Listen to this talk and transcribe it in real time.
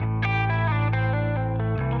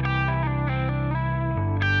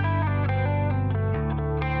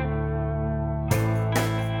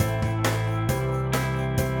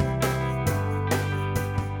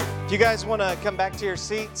If you guys want to come back to your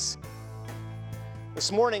seats, this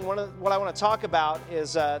morning, what I want to talk about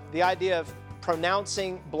is the idea of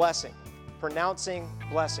pronouncing blessing. Pronouncing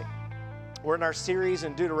blessing. We're in our series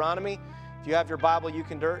in Deuteronomy. If you have your Bible, you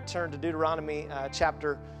can turn to Deuteronomy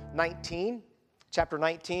chapter 19. Chapter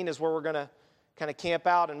 19 is where we're going to kind of camp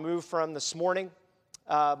out and move from this morning.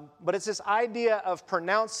 But it's this idea of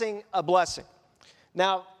pronouncing a blessing.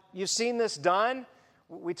 Now, you've seen this done.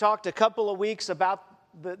 We talked a couple of weeks about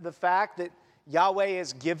the fact that Yahweh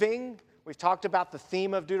is giving. We've talked about the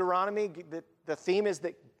theme of Deuteronomy. The theme is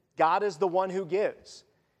that God is the one who gives.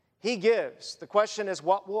 He gives. The question is,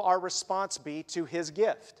 what will our response be to His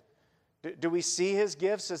gift? Do we see His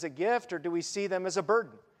gifts as a gift, or do we see them as a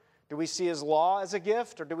burden? Do we see His law as a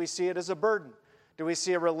gift, or do we see it as a burden? Do we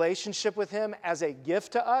see a relationship with Him as a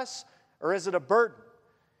gift to us, or is it a burden?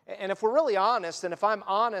 And if we're really honest, and if I'm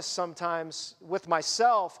honest sometimes with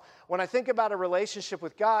myself, when I think about a relationship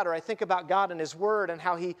with God, or I think about God and His Word and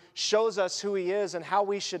how He shows us who He is and how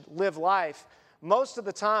we should live life, most of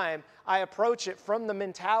the time I approach it from the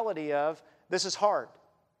mentality of, this is hard,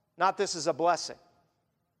 not this is a blessing.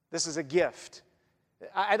 This is a gift.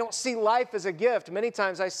 I don't see life as a gift. Many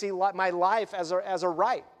times I see my life as a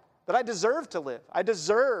right, that I deserve to live. I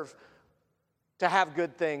deserve to have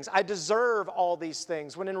good things. I deserve all these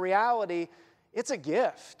things, when in reality, it's a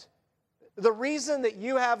gift. The reason that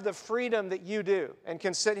you have the freedom that you do and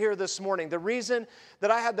can sit here this morning, the reason that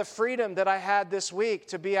I had the freedom that I had this week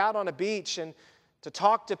to be out on a beach and to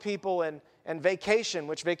talk to people and vacation,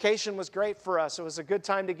 which vacation was great for us. It was a good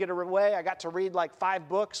time to get away. I got to read like 5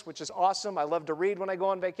 books, which is awesome. I love to read when I go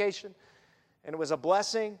on vacation. And it was a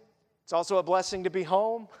blessing. It's also a blessing to be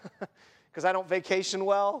home because I don't vacation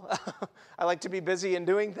well. I like to be busy and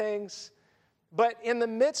doing things. But in the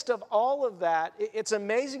midst of all of that, it's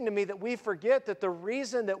amazing to me that we forget that the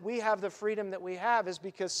reason that we have the freedom that we have is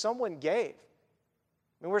because someone gave.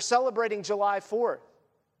 I mean, we're celebrating July 4th.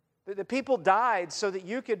 The people died so that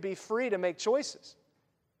you could be free to make choices.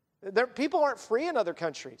 People aren't free in other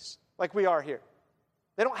countries like we are here.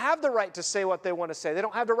 They don't have the right to say what they want to say. They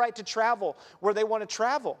don't have the right to travel where they want to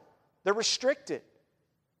travel. They're restricted.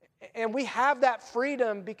 And we have that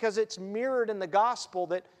freedom because it's mirrored in the gospel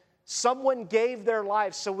that someone gave their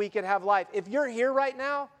life so we could have life. If you're here right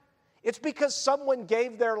now, it's because someone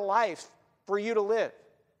gave their life for you to live.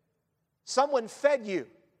 Someone fed you.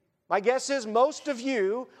 My guess is most of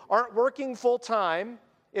you aren't working full time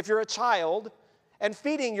if you're a child and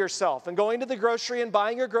feeding yourself and going to the grocery and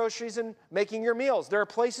buying your groceries and making your meals. There are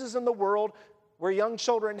places in the world where young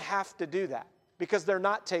children have to do that because they're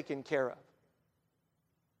not taken care of.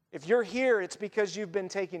 If you're here, it's because you've been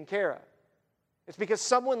taken care of. It's because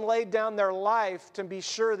someone laid down their life to be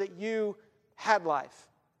sure that you had life.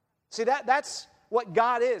 See, that's what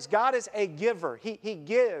God is. God is a giver. He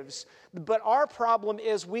gives. But our problem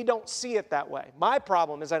is we don't see it that way. My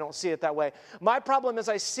problem is I don't see it that way. My problem is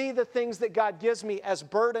I see the things that God gives me as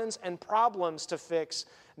burdens and problems to fix,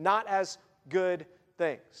 not as good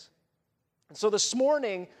things. And so this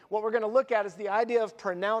morning, what we're going to look at is the idea of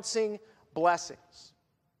pronouncing blessings.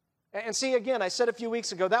 And see, again, I said a few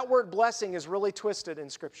weeks ago, that word blessing is really twisted in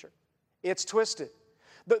Scripture. It's twisted.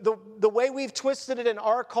 The way we've twisted it in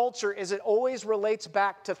our culture is it always relates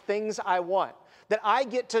back to things I want. That I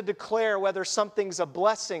get to declare whether something's a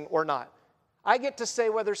blessing or not. I get to say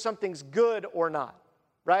whether something's good or not,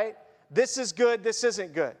 right? This is good, this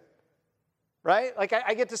isn't good, right? Like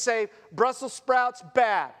I get to say Brussels sprouts,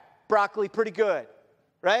 bad. Broccoli, pretty good,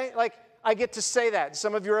 right? Like I get to say that.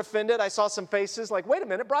 Some of you are offended. I saw some faces like, wait a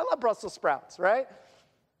minute, I love Brussels sprouts, right?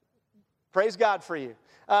 Praise God for you.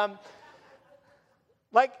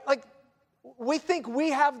 Like we think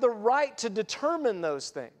we have the right to determine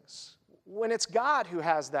those things when it's God who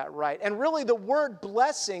has that right. And really the word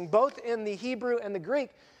blessing, both in the Hebrew and the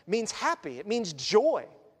Greek, means happy. It means joy.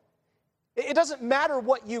 It doesn't matter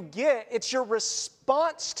what you get. It's your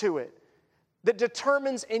response to it that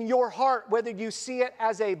determines in your heart whether you see it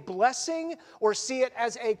as a blessing or see it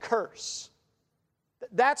as a curse.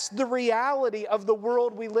 That's the reality of the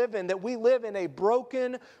world we live in, that we live in a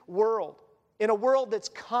broken world. In a world that's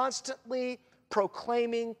constantly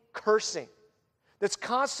proclaiming cursing, that's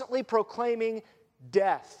constantly proclaiming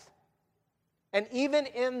death. And even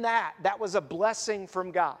in that was a blessing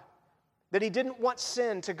from God, that He didn't want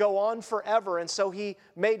sin to go on forever, and so He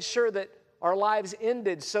made sure that our lives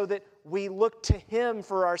ended so that we look to Him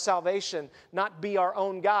for our salvation, not be our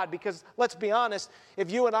own God. Because let's be honest, if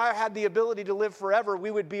you and I had the ability to live forever, we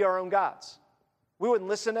would be our own gods. We wouldn't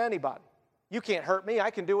listen to anybody. You can't hurt me, I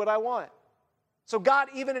can do what I want. So God,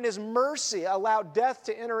 even in His mercy, allowed death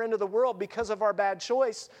to enter into the world because of our bad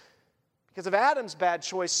choice, because of Adam's bad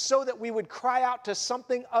choice, so that we would cry out to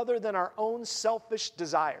something other than our own selfish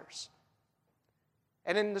desires.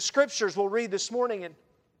 And in the scriptures we'll read this morning in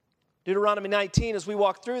Deuteronomy 19, as we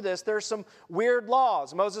walk through this, there's some weird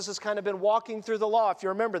laws. Moses has kind of been walking through the law. If you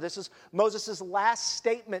remember, this is Moses' last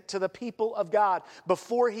statement to the people of God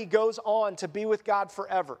before he goes on to be with God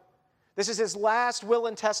forever. This is his last will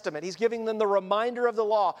and testament. He's giving them the reminder of the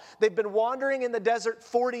law. They've been wandering in the desert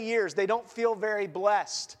 40 years. They don't feel very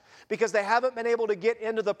blessed because they haven't been able to get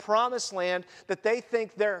into the promised land that they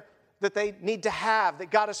think that they need to have,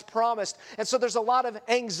 that God has promised. And so there's a lot of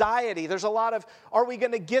anxiety. There's a lot of, are we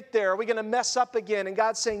going to get there? Are we going to mess up again? And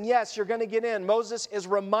God's saying, yes, you're going to get in. Moses is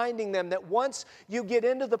reminding them that once you get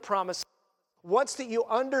into the promise, once that you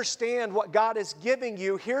understand what God is giving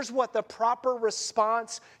you, here's what the proper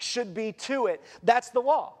response should be to it. That's the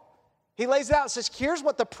law. He lays it out and says, here's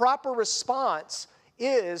what the proper response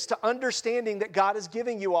is to understanding that God is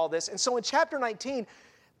giving you all this. And so in chapter 19,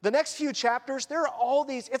 the next few chapters, there are all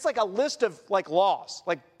these, it's like a list of like laws.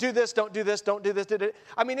 Like do this, don't do this, don't do this, do it.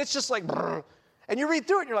 I mean, it's just like, brr. And you read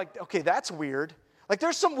through it and you're like, okay, that's weird. Like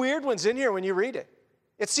there's some weird ones in here when you read it.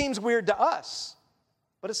 It seems weird to us,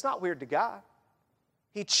 but it's not weird to God.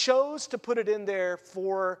 He chose to put it in there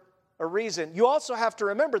for a reason. You also have to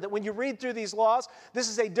remember that when you read through these laws, this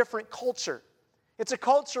is a different culture. It's a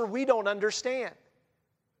culture we don't understand.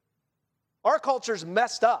 Our culture's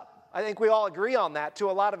messed up. I think we all agree on that to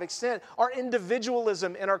a lot of extent. Our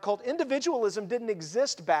individualism in our culture, individualism didn't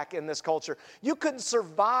exist back in this culture. You couldn't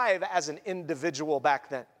survive as an individual back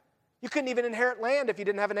then. You couldn't even inherit land if you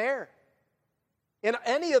didn't have an heir. In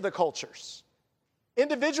any of the cultures,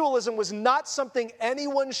 individualism was not something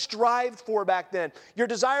anyone strived for back then. Your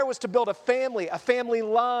desire was to build a family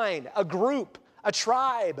line, a group, a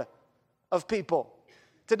tribe of people.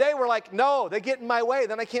 Today we're like, no, they get in my way,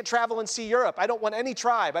 then I can't travel and see Europe. I don't want any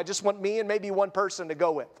tribe. I just want me and maybe one person to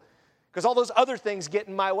go with. Because all those other things get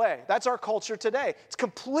in my way. That's our culture today. It's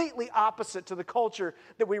completely opposite to the culture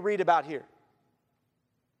that we read about here.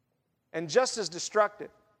 And just as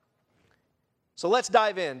destructive. So let's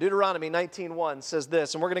dive in. Deuteronomy 19:1 says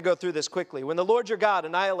this, and we're going to go through this quickly. When the Lord your God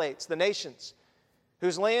annihilates the nations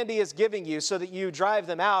whose land he is giving you so that you drive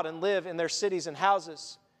them out and live in their cities and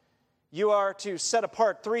houses, you are to set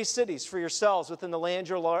apart 3 cities for yourselves within the land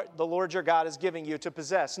the Lord your God is giving you to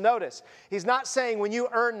possess. Notice, he's not saying when you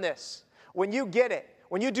earn this, when you get it,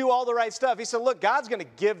 when you do all the right stuff. He said, look, God's going to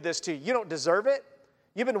give this to you. You don't deserve it.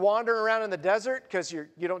 You've been wandering around in the desert because you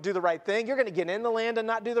don't do the right thing. You're going to get in the land and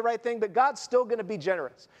not do the right thing, but God's still going to be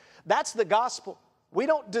generous. That's the gospel. We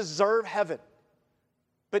don't deserve heaven.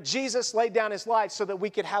 But Jesus laid down his life so that we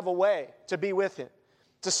could have a way to be with him.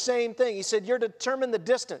 It's the same thing. He said, you're to determine the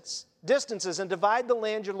distances and divide the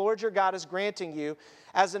land your Lord your God is granting you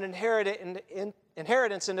as an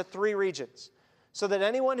inheritance into 3 regions, so that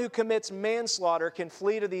anyone who commits manslaughter can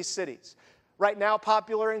flee to these cities. Right now,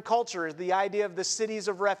 popular in culture is the idea of the cities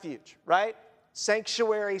of refuge, right?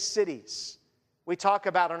 Sanctuary cities we talk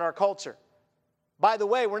about in our culture. By the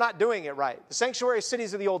way, we're not doing it right. The sanctuary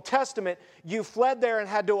cities of the Old Testament, you fled there and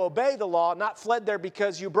had to obey the law, not fled there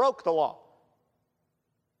because you broke the law.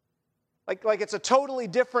 Like it's a totally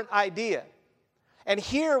different idea. And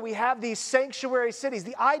here we have these sanctuary cities.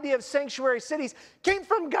 The idea of sanctuary cities came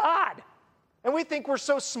from God. And we think we're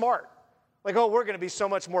so smart. Like, oh, we're going to be so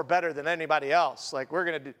much more better than anybody else. Like, we're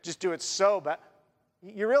going to just do it so bad.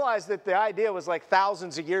 You realize that the idea was like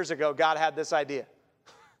thousands of years ago, God had this idea.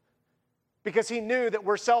 Because he knew that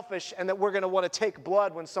we're selfish and that we're going to want to take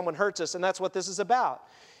blood when someone hurts us. And that's what this is about.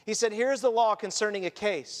 He said, here's the law concerning a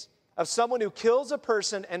case of someone who kills a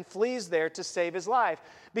person and flees there to save his life.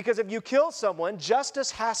 Because if you kill someone, justice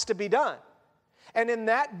has to be done. And in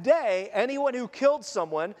that day, anyone who killed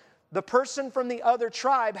someone, the person from the other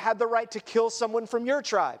tribe had the right to kill someone from your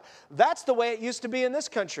tribe. That's the way it used to be in this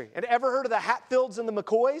country. And ever heard of the Hatfields and the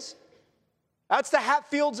McCoys? That's the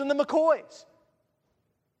Hatfields and the McCoys.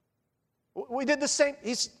 We did the same.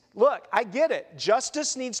 Look, I get it.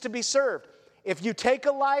 Justice needs to be served. If you take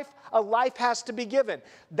a life has to be given.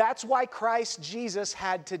 That's why Christ Jesus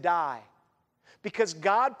had to die. Because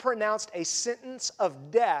God pronounced a sentence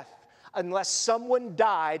of death unless someone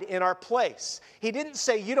died in our place. He didn't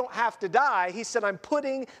say, you don't have to die. He said, I'm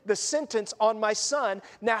putting the sentence on my son.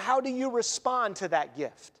 Now, how do you respond to that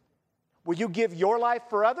gift? Will you give your life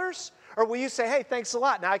for others? Or will you say, hey, thanks a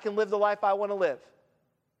lot. Now I can live the life I want to live?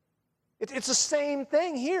 It's the same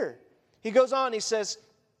thing here. He goes on, he says,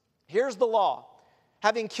 here's the law.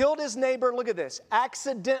 Having killed his neighbor, look at this,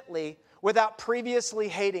 accidentally without previously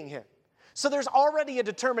hating him. So there's already a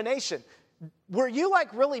determination. Were you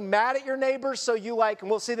like really mad at your neighbor? So you like, and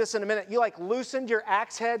we'll see this in a minute, you like loosened your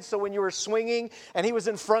axe head so when you were swinging and he was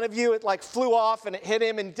in front of you, it like flew off and it hit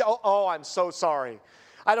him and, oh, I'm so sorry.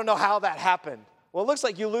 I don't know how that happened. Well, it looks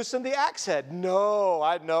like you loosened the axe head. No,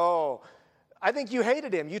 I know. I think you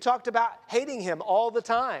hated him. You talked about hating him all the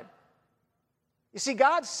time. You see,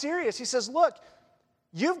 God's serious. He says, look,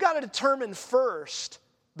 you've got to determine first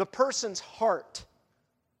the person's heart.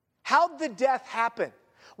 How'd the death happen?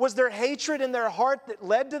 Was there hatred in their heart that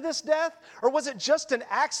led to this death? Or was it just an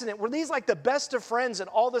accident? Were these like the best of friends and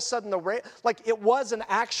all of a sudden like it was an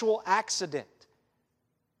actual accident?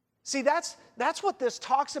 See, that's what this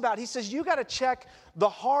talks about. He says you got to check the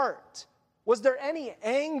heart. Was there any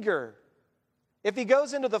anger? If he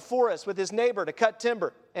goes into the forest with his neighbor to cut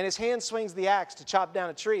timber and his hand swings the axe to chop down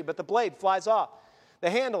a tree, but the blade flies off the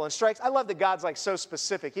handle and strikes. I love that God's like so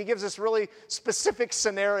specific. He gives this really specific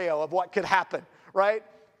scenario of what could happen, right?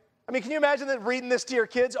 I mean, can you imagine that reading this to your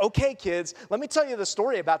kids? Okay, kids, let me tell you the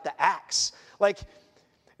story about the axe. Like,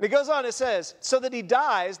 and it goes on, it says, so that he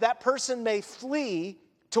dies, that person may flee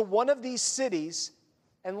to one of these cities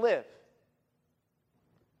and live.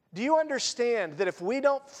 Do you understand that if we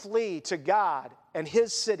don't flee to God and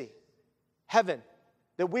his city, heaven,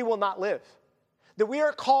 that we will not live? That we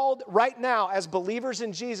are called right now as believers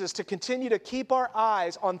in Jesus to continue to keep our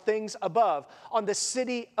eyes on things above, on the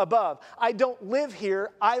city above. I don't live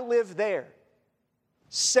here, I live there.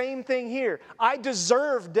 Same thing here. I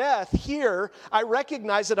deserve death here. I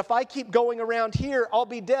recognize that if I keep going around here, I'll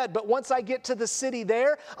be dead. But once I get to the city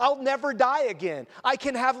there, I'll never die again. I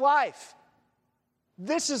can have life.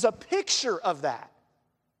 This is a picture of that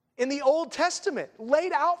in the Old Testament,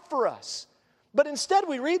 laid out for us. But instead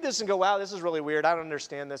we read this and go, wow, this is really weird. I don't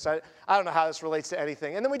understand this. I don't know how this relates to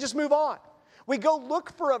anything. And then we just move on. We go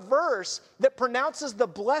look for a verse that pronounces the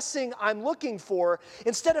blessing I'm looking for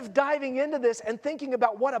instead of diving into this and thinking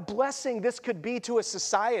about what a blessing this could be to a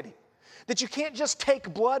society. That you can't just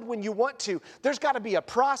take blood when you want to. There's got to be a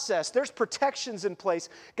process. There's protections in place.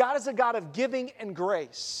 God is a God of giving and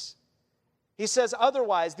grace. He says,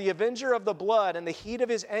 otherwise, the avenger of the blood and the heat of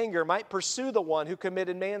his anger might pursue the one who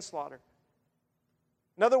committed manslaughter.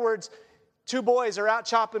 In other words, two boys are out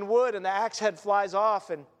chopping wood and the axe head flies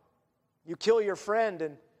off and you kill your friend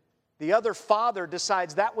and the other father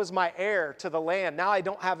decides that was my heir to the land. Now I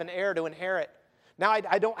don't have an heir to inherit. Now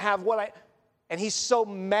I don't have and he's so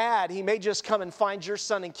mad he may just come and find your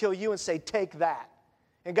son and kill you and say, take that.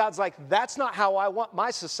 And God's like, that's not how I want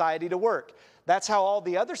my society to work. That's how all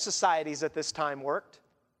the other societies at this time worked.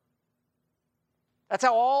 That's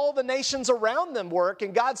how all the nations around them work.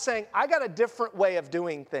 And God's saying, I got a different way of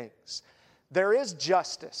doing things. There is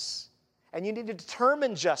justice. And you need to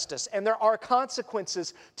determine justice. And there are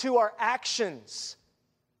consequences to our actions.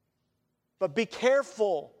 But be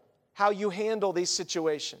careful how you handle these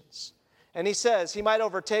situations. And he says he might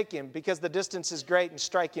overtake him because the distance is great and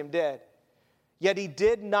strike him dead. Yet he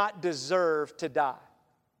did not deserve to die.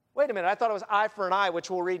 Wait a minute, I thought it was eye for an eye, which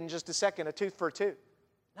we'll read in just a second, a tooth for a tooth.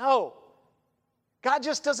 No. God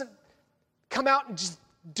just doesn't come out and just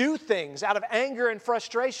do things out of anger and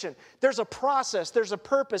frustration. There's a process, there's a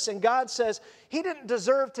purpose, and God says he didn't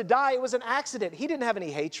deserve to die. It was an accident. He didn't have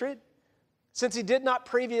any hatred, since he did not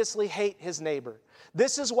previously hate his neighbor.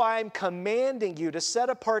 This is why I'm commanding you to set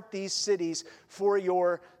apart these cities for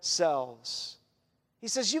yourselves. He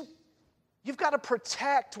says You've got to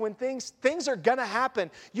protect when things are going to happen.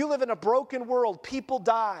 You live in a broken world. People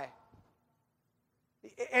die.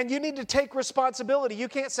 And you need to take responsibility. You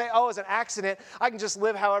can't say, oh, it's an accident. I can just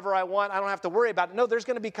live however I want. I don't have to worry about it. No, there's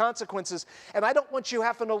going to be consequences. And I don't want you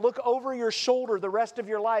having to look over your shoulder the rest of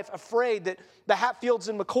your life afraid that the Hatfields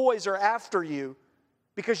and McCoys are after you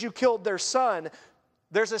because you killed their son.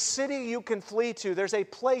 There's a city you can flee to. There's a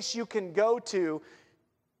place you can go to.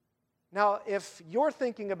 Now, if you're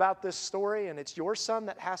thinking about this story and it's your son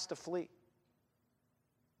that has to flee,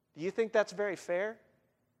 do you think that's very fair?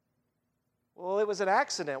 Well, it was an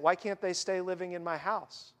accident. Why can't they stay living in my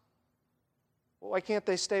house? Well, why can't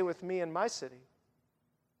they stay with me in my city?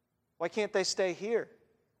 Why can't they stay here?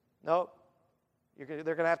 No, they're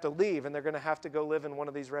going to have to leave and they're going to have to go live in one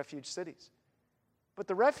of these refuge cities. But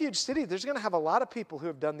the refuge city, there's going to have a lot of people who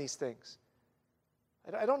have done these things.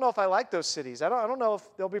 I don't know if I like those cities. I don't know if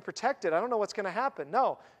they'll be protected. I don't know what's going to happen.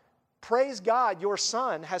 No. Praise God, your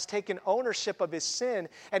son has taken ownership of his sin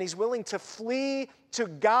and he's willing to flee to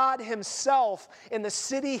God himself in the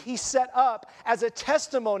city he set up as a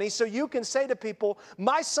testimony so you can say to people,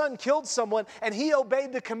 my son killed someone and he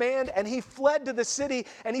obeyed the command and he fled to the city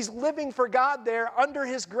and he's living for God there under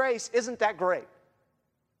his grace. Isn't that great?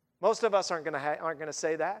 Most of us aren't going to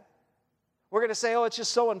say that. We're going to say, oh, it's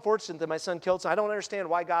just so unfortunate that my son killed someone. I don't understand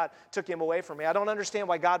why God took him away from me. I don't understand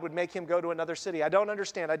why God would make him go to another city. I don't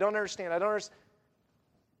understand.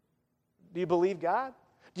 Do you believe God?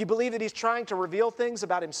 Do you believe that he's trying to reveal things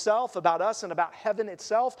about himself, about us, and about heaven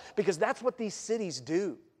itself? Because that's what these cities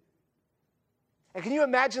do. And can you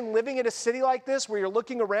imagine living in a city like this where you're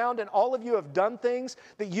looking around and all of you have done things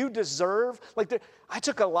that you deserve? I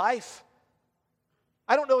took a life.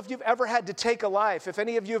 I don't know if you've ever had to take a life. If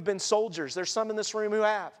any of you have been soldiers, there's some in this room who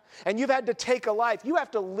have. And you've had to take a life. You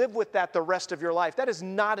have to live with that the rest of your life. That is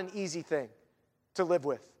not an easy thing to live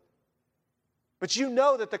with. But you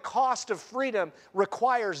know that the cost of freedom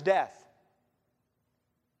requires death.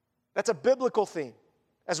 That's a biblical theme,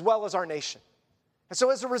 as well as our nation. And so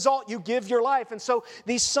as a result, you give your life. And so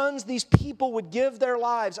these sons, these people would give their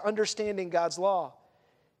lives understanding God's law.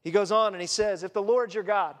 He goes on and he says, if the Lord your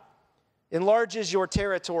God enlarges your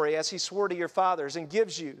territory as he swore to your fathers and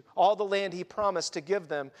gives you all the land he promised to give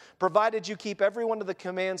them, provided you keep every one of the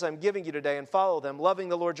commands I'm giving you today and follow them, loving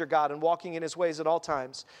the Lord your God and walking in his ways at all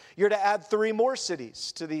times, you're to add 3 more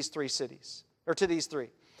cities to these 3 cities, or to these 3.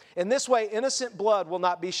 In this way, innocent blood will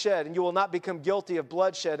not be shed, and you will not become guilty of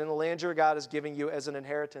bloodshed in the land your God is giving you as an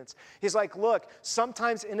inheritance. He's like, look,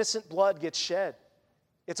 sometimes innocent blood gets shed.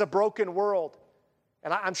 It's a broken world.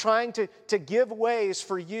 And I'm trying to give ways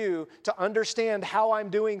for you to understand how I'm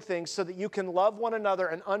doing things so that you can love one another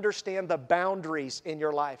and understand the boundaries in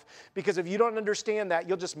your life. Because if you don't understand that,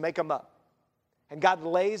 you'll just make them up. And God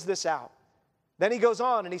lays this out. Then he goes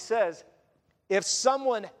on and he says, if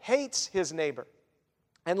someone hates his neighbor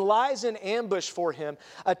and lies in ambush for him,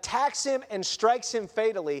 attacks him and strikes him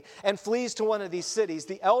fatally, and flees to one of these cities,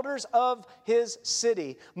 the elders of his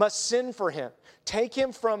city must send for him, take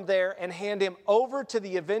him from there, and hand him over to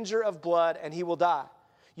the avenger of blood, and he will die.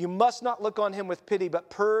 You must not look on him with pity,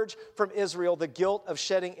 but purge from Israel the guilt of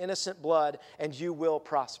shedding innocent blood, and you will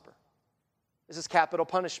prosper. This is capital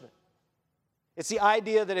punishment. It's the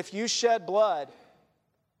idea that if you shed blood,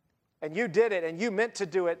 and you did it, and you meant to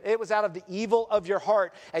do it, it was out of the evil of your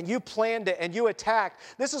heart, and you planned it, and you attacked.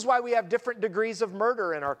 This is why we have different degrees of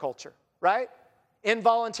murder in our culture, right?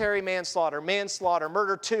 Involuntary manslaughter,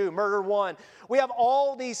 murder 2, murder 1. We have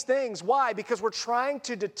all these things. Why? Because we're trying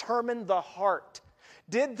to determine the heart.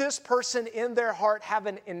 Did this person in their heart have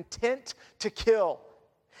an intent to kill?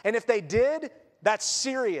 And if they did, that's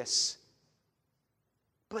serious.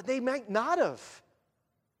 But they might not have.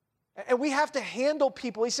 And we have to handle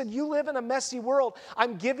people. He said, you live in a messy world.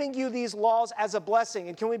 I'm giving you these laws as a blessing.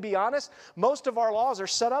 And can we be honest? Most of our laws are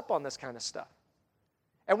set up on this kind of stuff.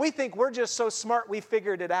 And we think we're just so smart we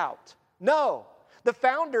figured it out. No. The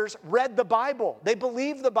founders read the Bible. They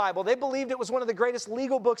believed the Bible. They believed it was one of the greatest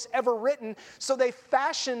legal books ever written. So they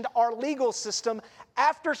fashioned our legal system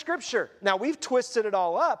after Scripture. Now, we've twisted it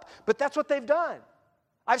all up, but that's what they've done.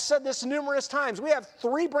 I've said this numerous times. We have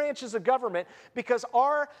 3 branches of government because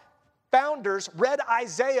our founders read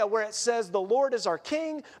Isaiah where it says the Lord is our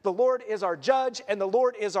king, the Lord is our judge, and the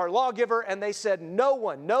Lord is our lawgiver. And they said no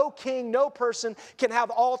one, no king, no person can have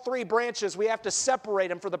all 3 branches. We have to separate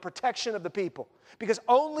them for the protection of the people because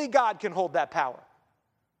only God can hold that power.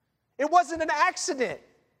 It wasn't an accident.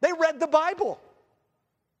 They read the Bible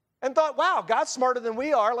and thought, wow, God's smarter than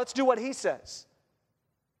we are. Let's do what he says.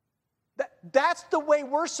 That's the way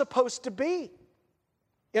we're supposed to be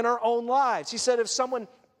in our own lives. He said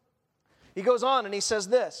he goes on and he says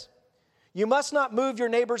this, you must not move your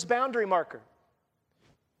neighbor's boundary marker,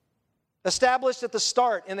 established at the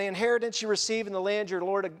start in the inheritance you receive in the land your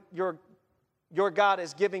Lord, your God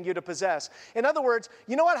is giving you to possess. In other words,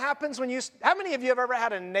 you know what happens how many of you have ever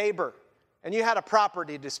had a neighbor and you had a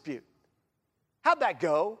property dispute? How'd that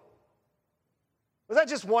go? Was that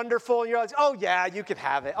just wonderful? And you're like, oh yeah, you can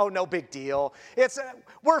have it. Oh, no big deal.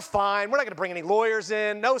 We're fine. We're not going to bring any lawyers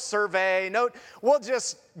in. No survey. We'll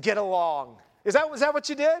just get along. Was that what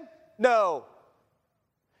you did? No.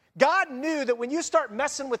 God knew that when you start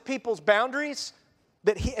messing with people's boundaries,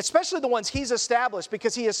 especially the ones he's established,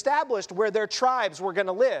 because he established where their tribes were going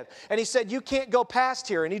to live. And he said, you can't go past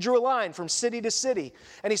here. And he drew a line from city to city.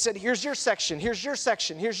 And he said, here's your section, here's your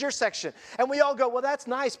section, here's your section. And we all go, well, that's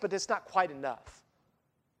nice, but it's not quite enough.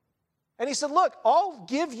 And he said, look, I'll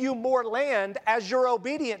give you more land as you're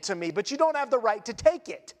obedient to me, but you don't have the right to take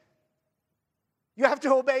it. You have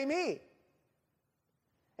to obey me.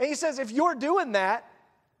 And he says, if you're doing that,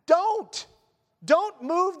 don't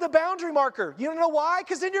move the boundary marker. You don't know why?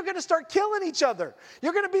 Because then you're going to start killing each other.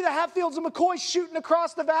 You're going to be the Hatfields and McCoys shooting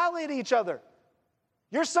across the valley at each other.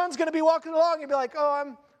 Your son's going to be walking along and be like, oh,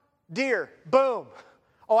 I'm deer. Boom.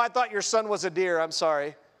 Oh, I thought your son was a deer. I'm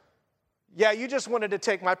sorry. Yeah, you just wanted to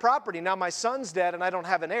take my property. Now my son's dead and I don't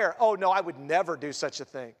have an heir. Oh, no, I would never do such a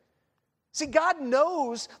thing. See, God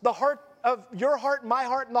knows the heart of your heart, my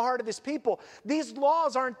heart, and the heart of his people. These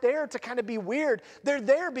laws aren't there to kind of be weird. They're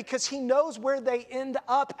there because he knows where they end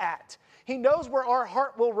up at. He knows where our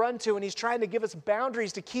heart will run to, and he's trying to give us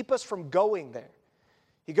boundaries to keep us from going there.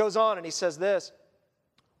 He goes on and he says this,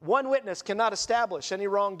 one witness cannot establish any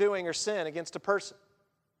wrongdoing or sin against a person.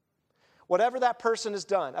 Whatever that person has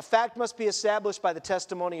done, a fact must be established by the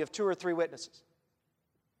testimony of 2 or 3 witnesses.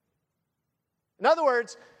 In other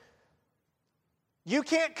words, you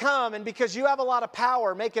can't come and because you have a lot of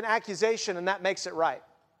power, make an accusation and that makes it right.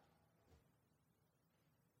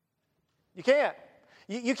 You can't.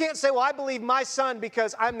 You can't say, well, I believe my son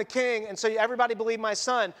because I'm the king and so everybody believe my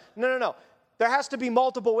son. No. There has to be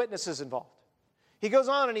multiple witnesses involved. He goes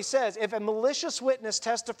on and he says, if a malicious witness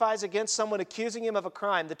testifies against someone accusing him of a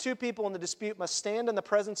crime, the 2 people in the dispute must stand in the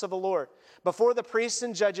presence of the Lord before the priests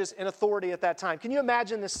and judges in authority at that time. Can you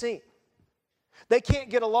imagine this scene? They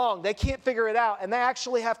can't get along. They can't figure it out. And they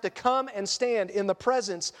actually have to come and stand in the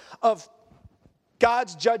presence of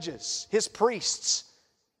God's judges, his priests.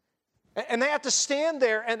 And they have to stand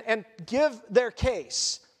there and give their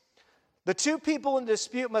case. The 2 people in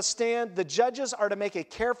dispute must stand. The judges are to make a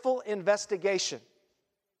careful investigation.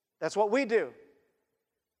 That's what we do.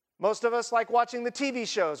 Most of us like watching the TV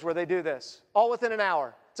shows where they do this, all within an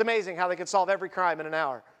hour. It's amazing how they can solve every crime in an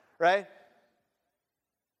hour, right?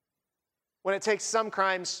 When it takes some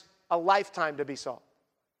crimes a lifetime to be solved.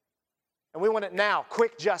 And we want it now,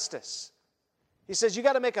 quick justice. He says you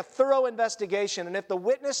got to make a thorough investigation, and if the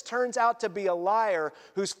witness turns out to be a liar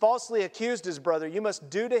who's falsely accused his brother, you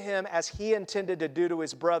must do to him as he intended to do to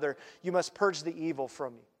his brother. You must purge the evil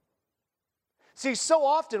from you. See, so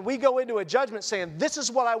often we go into a judgment saying, this is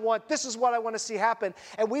what I want to see happen,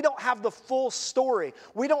 and we don't have the full story.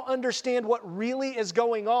 We don't understand what really is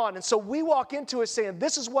going on, and so we walk into it saying,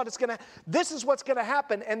 this is what's going to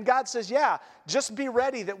happen, and God says, yeah, just be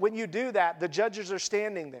ready that when you do that, the judges are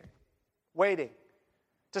standing there, waiting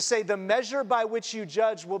to say, the measure by which you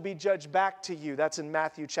judge will be judged back to you. That's in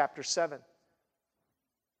Matthew chapter 7.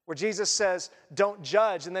 Where Jesus says, don't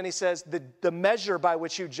judge, and then he says, the measure by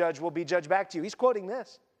which you judge will be judged back to you. He's quoting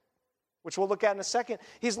this, which we'll look at in a second.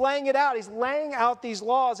 He's laying it out. He's laying out these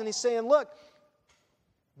laws, and he's saying, look,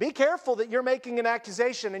 be careful that you're making an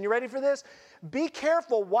accusation. And you ready for this? Be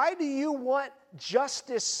careful. Why do you want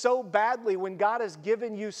justice so badly when God has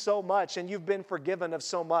given you so much and you've been forgiven of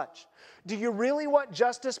so much? Do you really want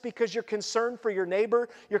justice because you're concerned for your neighbor?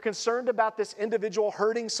 You're concerned about this individual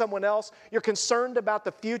hurting someone else? You're concerned about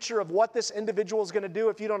the future of what this individual is going to do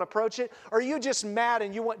if you don't approach it? Or are you just mad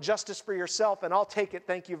and you want justice for yourself and I'll take it,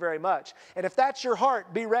 thank you very much? And if that's your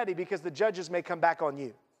heart, be ready because the judges may come back on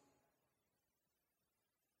you.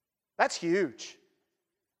 That's huge.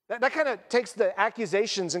 That kind of takes the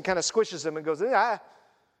accusations and kind of squishes them and goes,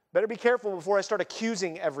 better be careful before I start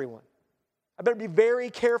accusing everyone. I better be very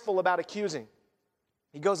careful about accusing.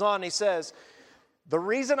 He goes on and he says, the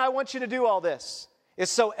reason I want you to do all this is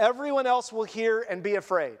so everyone else will hear and be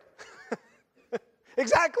afraid.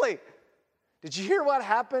 Exactly. Did you hear what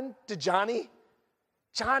happened to Johnny?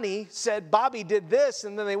 Johnny said Bobby did this,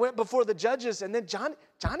 and then they went before the judges, and then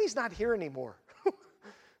Johnny's not here anymore.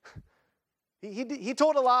 He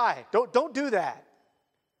told a lie. Don't do that.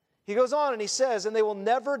 He goes on and he says, and they will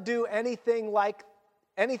never do anything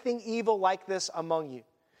evil like this among you.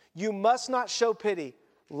 You must not show pity.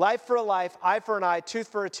 Life for a life, eye for an eye, tooth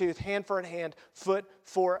for a tooth, hand for a hand, foot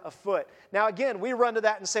for a foot. Now again, we run to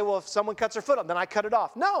that and say, well, if someone cuts their foot off, then I cut it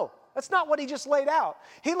off. No, that's not what he just laid out.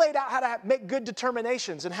 He laid out how to make good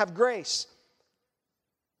determinations and have grace.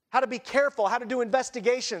 How to be careful, how to do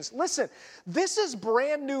investigations. Listen, this is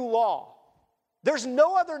brand new law. There's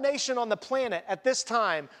no other nation on the planet at this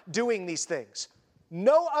time doing these things.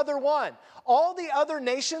 No other one. All the other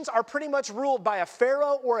nations are pretty much ruled by a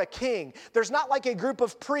pharaoh or a king. There's not like a group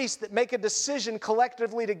of priests that make a decision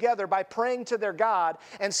collectively together by praying to their God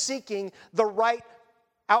and seeking the right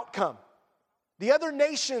outcome. The other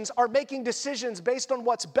nations are making decisions based on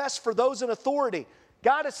what's best for those in authority.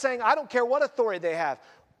 God is saying, I don't care what authority they have.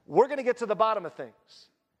 We're going to get to the bottom of things.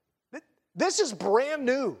 This is brand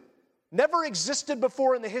new. Never existed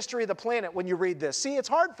before in the history of the planet when you read this. See, it's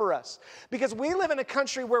hard for us because we live in a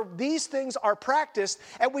country where these things are practiced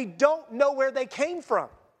and we don't know where they came from.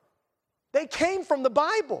 They came from the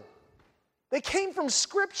Bible. They came from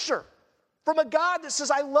Scripture, from a God that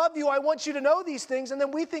says, I love you, I want you to know these things, and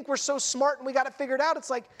then we think we're so smart and we got it figured out. It's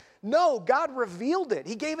like, no, God revealed it.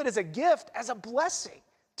 He gave it as a gift, as a blessing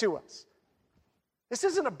to us. This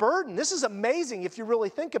isn't a burden. This is amazing if you really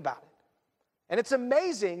think about it. And it's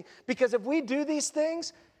amazing because if we do these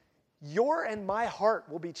things, your and my heart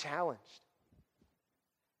will be challenged.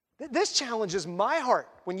 This challenges my heart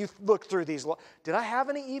when you look through these. Did I have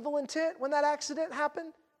any evil intent when that accident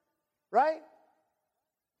happened? Right?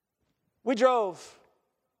 We drove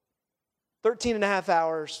 13 and a half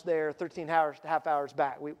hours there, 13 and a half hours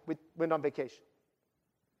back. We went on vacation.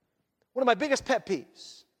 One of my biggest pet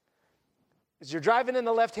peeves is you're driving in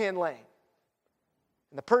the left-hand lane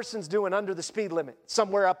and the person's doing under the speed limit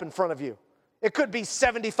somewhere up in front of you. It could be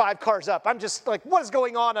 75 cars up. I'm just like, what is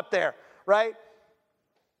going on up there, right?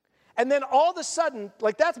 And then all of a sudden,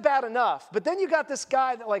 like that's bad enough, but then you got this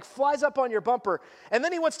guy that like flies up on your bumper and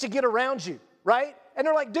then he wants to get around you, right? And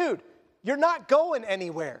they're like, dude, you're not going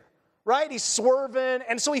anywhere, right? He's swerving,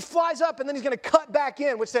 and so he flies up and then he's going to cut back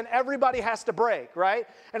in, which then everybody has to brake, right?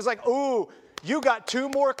 And it's like, ooh, you got 2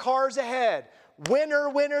 more cars ahead. Winner,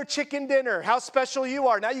 winner, chicken dinner. How special you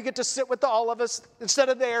are. Now you get to sit with all of us instead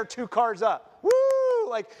of there 2 cars up. Woo!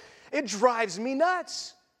 Like, it drives me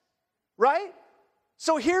nuts, right?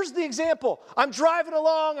 So here's the example. I'm driving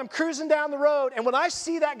along, I'm cruising down the road, and when I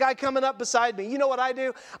see that guy coming up beside me, you know what I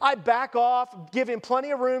do? I back off, give him plenty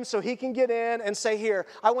of room so he can get in and say, here,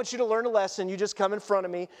 I want you to learn a lesson. You just come in front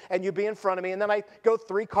of me, and you be in front of me, and then I go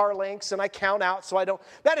 3 car lengths, and I count out so I don't.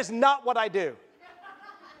 That is not what I do.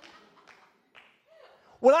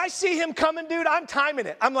 When I see him coming, dude, I'm timing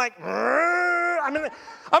it. I'm like,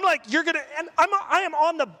 I'm like, you're going to, and I am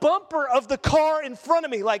on the bumper of the car in front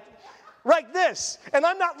of me, like this, and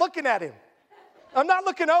I'm not looking at him. I'm not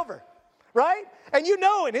looking over, right? And you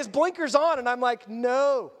know, and his blinker's on, and I'm like,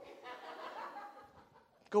 no.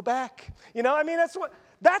 Go back. You know, I mean,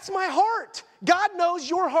 that's my heart. God knows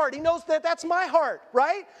your heart. He knows that that's my heart,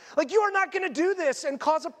 right? Like, you are not going to do this and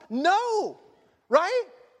cause no, right?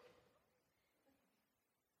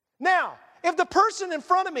 Now, if the person in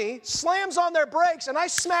front of me slams on their brakes and I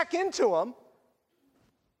smack into them,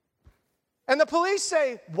 and the police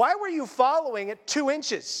say, why were you following at 2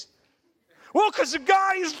 inches? Well, because the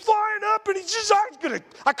guy is flying up and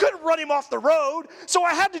I couldn't run him off the road, so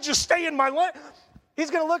I had to just stay in my lane.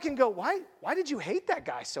 He's going to look and go, why did you hate that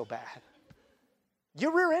guy so bad?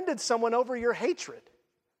 You rear-ended someone over your hatred.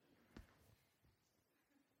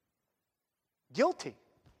 Guilty.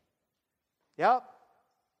 Yep.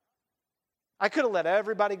 I could have let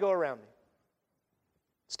everybody go around me.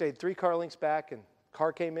 Stayed 3 car lengths back, and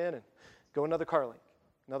car came in, and go another car length.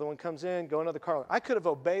 Another one comes in, go another car length. I could have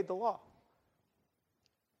obeyed the law.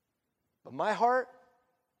 But my heart,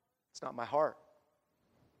 it's not my heart.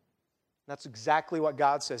 That's exactly what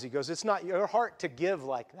God says. He goes, it's not your heart to give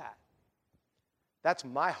like that. That's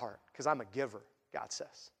my heart, because I'm a giver, God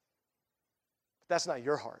says. But that's not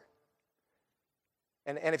your heart.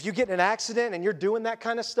 And if you get in an accident and you're doing that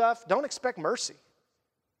kind of stuff, don't expect mercy.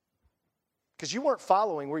 Because you weren't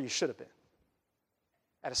following where you should have been.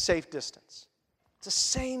 At a safe distance. It's the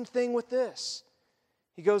same thing with this.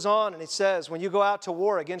 He goes on and he says, when you go out to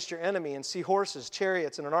war against your enemy and see horses,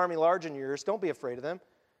 chariots, and an army larger than yours, don't be afraid of them.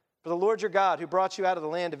 For the Lord your God, who brought you out of the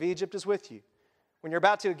land of Egypt, is with you. When you're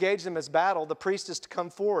about to engage them as battle, the priest is to come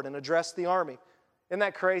forward and address the army. Isn't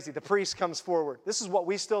that crazy? The priest comes forward. This is what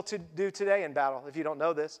we still do today in battle, if you don't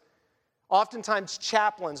know this. Oftentimes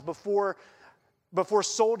chaplains, before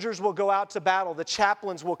soldiers will go out to battle, the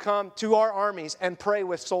chaplains will come to our armies and pray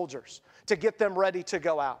with soldiers to get them ready to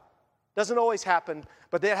go out. Doesn't always happen,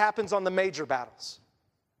 but that happens on the major battles.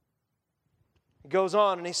 He goes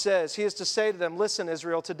on and he says, he is to say to them, listen,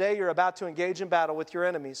 Israel, today you're about to engage in battle with your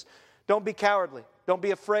enemies. Don't be cowardly. Don't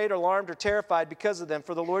be afraid, alarmed, or terrified because of them,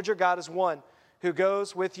 for the Lord your God is one who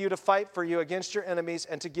goes with you to fight for you against your enemies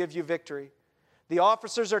and to give you victory. The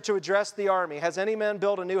officers are to address the army. Has any man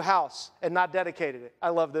built a new house and not dedicated it? I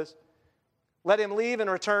love this. Let him leave and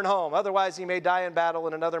return home. Otherwise, he may die in battle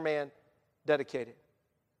and another man dedicate it.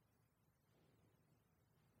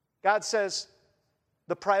 God says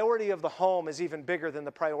the priority of the home is even bigger than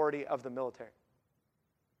the priority of the military.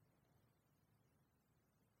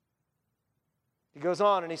 He goes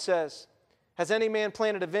on and he says, has any man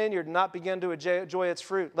planted a vineyard and not begun to enjoy its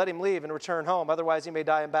fruit? Let him leave and return home. Otherwise, he may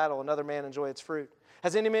die in battle, another man enjoy its fruit.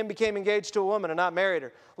 Has any man became engaged to a woman and not married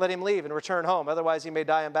her? Let him leave and return home. Otherwise, he may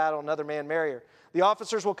die in battle, another man marry her. The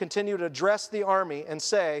officers will continue to address the army and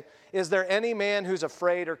say, is there any man who's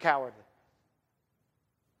afraid or cowardly?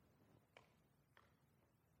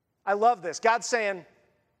 I love this. God's saying,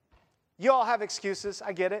 you all have excuses.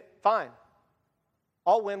 I get it. Fine.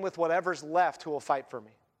 I'll win with whatever's left who will fight for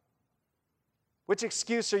me. Which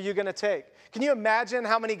excuse are you going to take? Can you imagine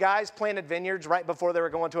how many guys planted vineyards right before they were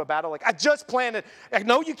going to a battle? Like, I just planted. I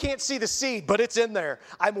know you can't see the seed, but it's in there.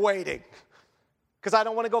 I'm waiting because I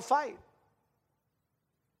don't want to go fight.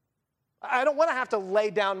 I don't want to have to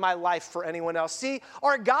lay down my life for anyone else. See,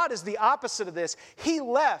 our God is the opposite of this. He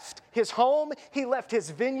left his home. He left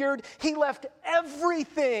his vineyard. He left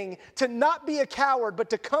everything to not be a coward,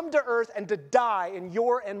 but to come to earth and to die in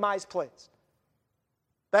your and my place.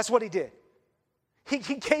 That's what he did. He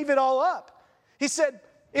gave it all up. He said,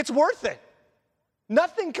 it's worth it.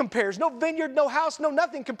 Nothing compares. No vineyard, no house, no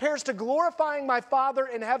nothing compares to glorifying my Father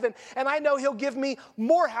in heaven. And I know he'll give me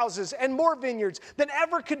more houses and more vineyards than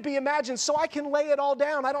ever could be imagined, so I can lay it all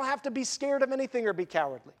down. I don't have to be scared of anything or be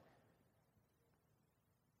cowardly.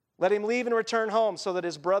 Let him leave and return home so that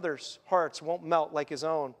his brothers' hearts won't melt like his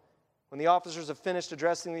own. When the officers have finished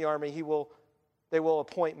addressing the army, they will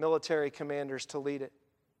appoint military commanders to lead it.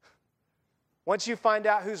 Once you find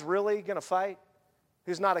out who's really going to fight,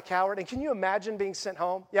 who's not a coward. And can you imagine being sent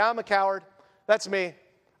home? Yeah, I'm a coward. That's me.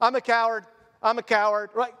 I'm a coward. I'm a coward.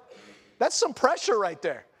 Right? That's some pressure right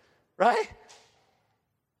there, right?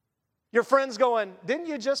 Your friend's going, didn't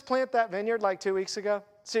you just plant that vineyard like 2 weeks ago?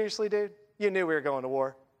 Seriously, dude? You knew we were going to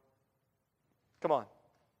war. Come on.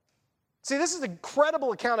 See, this is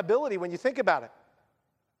incredible accountability when you think about it.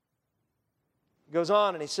 He goes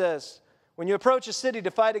on and he says, when you approach a city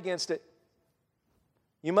to fight against it,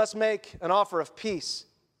 you must make an offer of peace.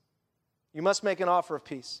 You must make an offer of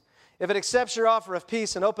peace. If it accepts your offer of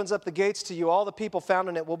peace and opens up the gates to you, all the people found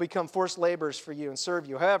in it will become forced laborers for you and serve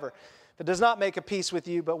you. However, if it does not make a peace with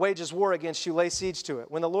you but wages war against you, lay siege to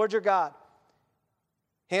it. When the Lord your God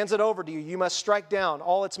hands it over to you, you must strike down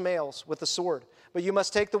all its males with the sword. But you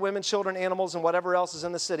must take the women, children, animals, and whatever else is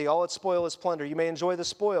in the city. All its spoil is plunder. You may enjoy the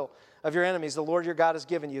spoil of your enemies the Lord your God has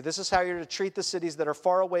given you. This is how you're to treat the cities that are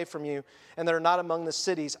far away from you and that are not among the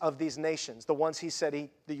cities of these nations, the ones he said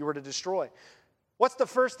that you were to destroy. What's the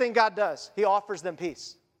first thing God does? He offers them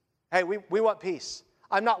peace. Hey, we want peace.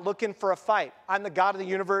 I'm not looking for a fight. I'm the God of the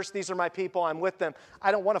universe. These are my people. I'm with them.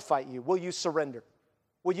 I don't want to fight you. Will you surrender?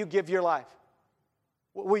 Will you give your life?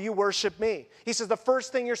 Will you worship me? He says the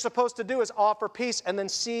first thing you're supposed to do is offer peace and then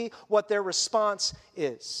see what their response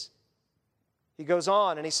is. He goes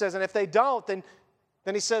on and he says, and if they don't, then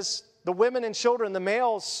he says the women and children, the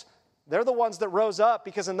males, they're the ones that rose up,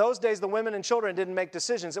 because in those days the women and children didn't make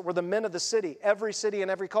decisions. It were the men of the city, every city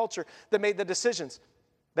and every culture, that made the decisions.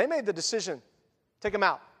 They made the decision. Take them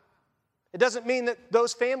out. It doesn't mean that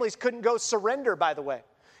those families couldn't go surrender, by the way.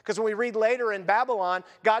 Because when we read later in Babylon,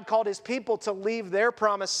 God called his people to leave their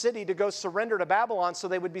promised city to go surrender to Babylon so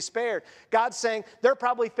they would be spared. God's saying there are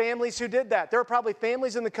probably families who did that. There are probably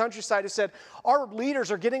families in the countryside who said, our leaders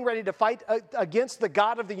are getting ready to fight against the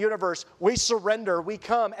God of the universe. We surrender, we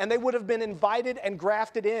come. And they would have been invited and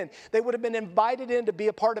grafted in. They would have been invited in to be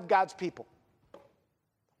a part of God's people.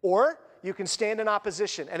 Or you can stand in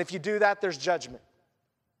opposition. And if you do that, there's judgment.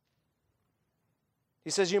 He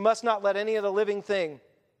says, you must not let any of the living thing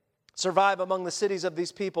survive among the cities of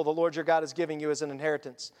these people the Lord your God is giving you as an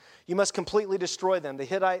inheritance. You must completely destroy them, the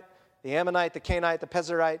Hittite, the Ammonite, the Canaanite, the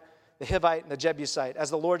Perizzite, the Hivite, and the Jebusite, as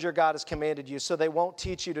the Lord your God has commanded you, so they won't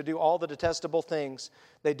teach you to do all the detestable things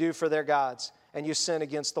they do for their gods, and you sin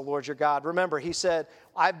against the Lord your God. Remember, he said,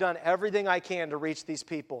 I've done everything I can to reach these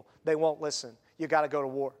people. They won't listen. You got to go to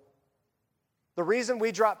war. The reason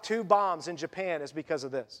we dropped 2 bombs in Japan is because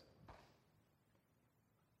of this.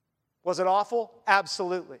 Was it awful?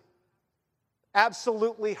 Absolutely.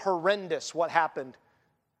 Absolutely horrendous what happened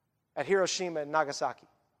at Hiroshima and Nagasaki.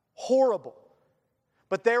 Horrible.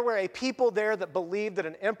 But there were a people there that believed that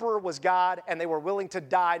an emperor was God, and they were willing to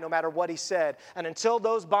die no matter what he said. And until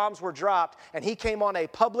those bombs were dropped and he came on a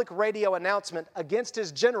public radio announcement against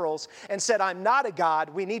his generals and said, I'm not a God,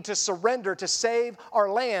 we need to surrender to save our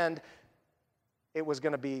land, it was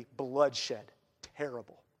going to be bloodshed.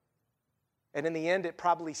 Terrible. And in the end, it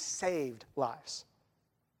probably saved lives.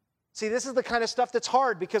 See, this is the kind of stuff that's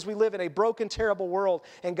hard because we live in a broken, terrible world,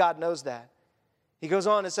 and God knows that. He goes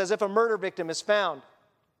on and says, if a murder victim is found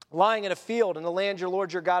lying in a field in the land your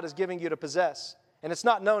Lord your God is giving you to possess, and it's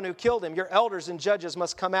not known who killed him, your elders and judges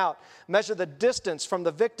must come out, measure the distance from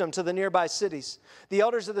the victim to the nearby cities. The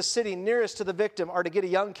elders of the city nearest to the victim are to get a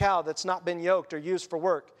young cow that's not been yoked or used for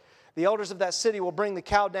work. The elders of that city will bring the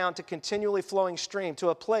cow down to continually flowing stream, to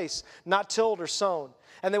a place not tilled or sown,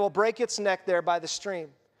 and they will break its neck there by the stream.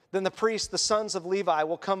 Then the priests, the sons of Levi,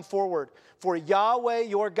 will come forward, for Yahweh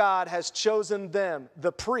your God has chosen them,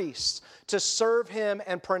 the priests, to serve him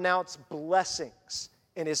and pronounce blessings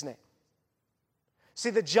in his name. See,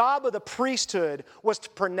 the job of the priesthood was to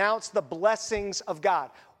pronounce the blessings of God.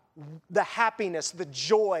 the happiness, the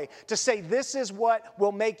joy, to say this is what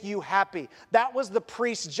will make you happy. That was the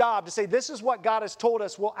priest's job, to say this is what God has told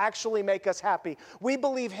us will actually make us happy. We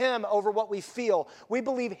believe him over what we feel. We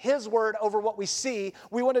believe his word over what we see.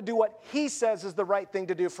 We want to do what he says is the right thing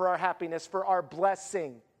to do for our happiness, for our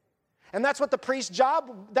blessing. And that's what the priest's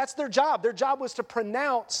job, that's their job. Their job was to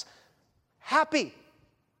pronounce happy.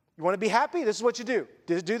 You want to be happy? This is what you do.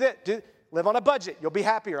 Do that. Live on a budget. You'll be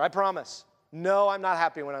happier, I promise. No, I'm not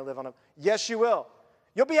happy when I live on a... Yes, you will.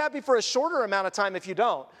 You'll be happy for a shorter amount of time if you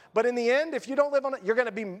don't. But in the end, if you don't live on it, you're going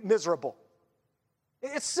to be miserable.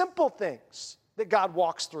 It's simple things that God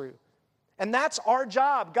walks through. And that's our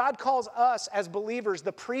job. God calls us as believers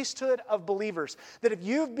the priesthood of believers. That if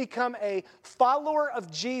you've become a follower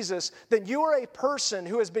of Jesus, then you are a person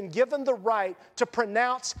who has been given the right to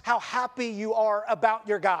pronounce how happy you are about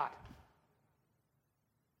your God.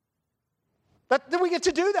 Then we get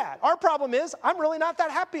to do that. Our problem is, I'm really not that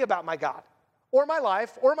happy about my God, or my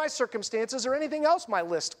life, or my circumstances, or anything else my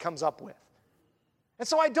list comes up with. And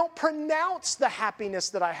so I don't pronounce the happiness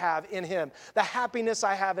that I have in him, the happiness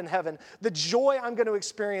I have in heaven, the joy I'm going to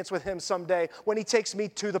experience with him someday when he takes me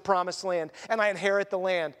to the promised land and I inherit the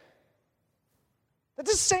land.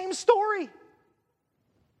 That's the same story.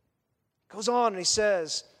 Goes on and he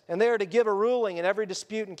says, and they are to give a ruling in every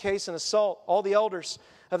dispute and case and assault. All the elders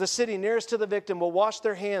of the city nearest to the victim will wash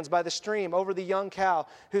their hands by the stream over the young cow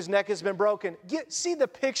whose neck has been broken. See the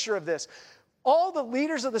picture of this. All the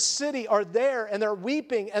leaders of the city are there and they're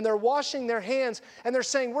weeping and they're washing their hands and they're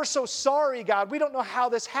saying, we're so sorry, God. We don't know how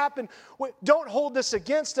this happened. Don't hold this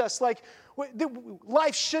against us. Like,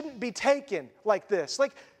 life shouldn't be taken like this.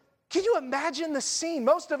 Like, can you imagine the scene?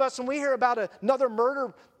 Most of us, when we hear about another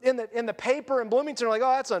murder in the paper in Bloomington, are like,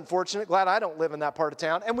 oh, that's unfortunate. Glad I don't live in that part of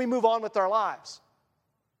town. And we move on with our lives.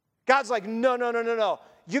 God's like, no.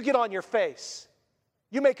 You get on your face.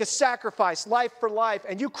 You make a sacrifice, life for life,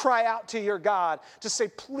 and you cry out to your God to say,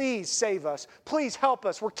 please save us. Please help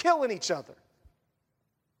us. We're killing each other.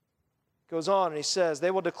 Goes on and he says,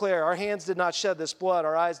 they will declare, our hands did not shed this blood.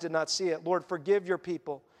 Our eyes did not see it. Lord, forgive your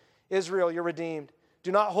people. Israel, you're redeemed.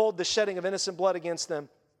 Do not hold the shedding of innocent blood against them.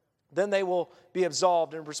 Then they will be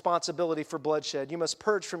absolved in responsibility for bloodshed. You must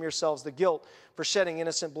purge from yourselves the guilt for shedding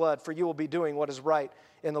innocent blood, for you will be doing what is right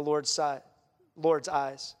in the Lord's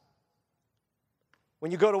eyes.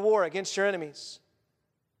 When you go to war against your enemies,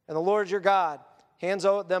 and the Lord your God hands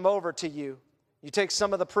them over to you, you take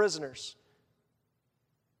some of the prisoners,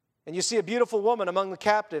 and you see a beautiful woman among the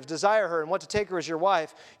captives, desire her and want to take her as your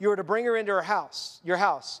wife, you are to bring her into your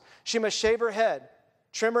house. She must shave her head,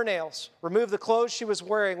 trim her nails, remove the clothes she was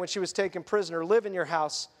wearing when she was taken prisoner, live in your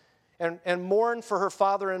house, and mourn for her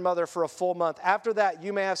father and mother for a full month. After that,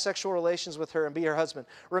 you may have sexual relations with her and be her husband.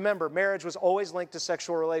 Remember, marriage was always linked to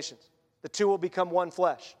sexual relations. The two will become one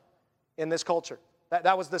flesh in this culture.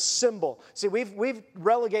 That was the symbol. See, we've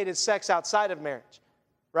relegated sex outside of marriage,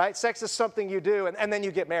 right? Sex is something you do and then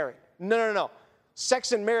you get married. No.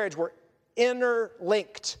 Sex and marriage were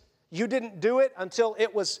interlinked. You didn't do it until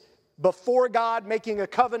it was before God making a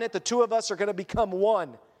covenant. The two of us are going to become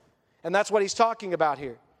one. And that's what he's talking about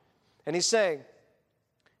here. And he's saying,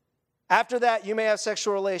 after that, you may have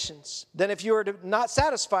sexual relations. Then if you are not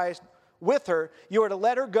satisfied with her, you are to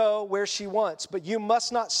let her go where she wants. But you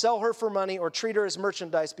must not sell her for money or treat her as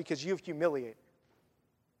merchandise because you've humiliated.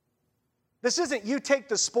 This isn't you take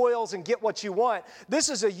the spoils and get what you want. This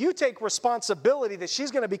is you take responsibility that she's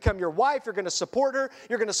going to become your wife. You're going to support her.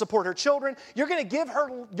 You're going to support her children. You're going to give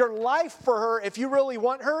her your life for her if you really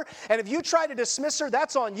want her. And if you try to dismiss her,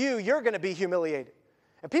 that's on you. You're going to be humiliated.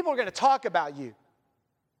 And people are going to talk about you.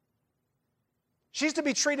 She's to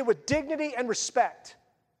be treated with dignity and respect,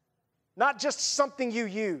 not just something you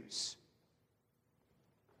use.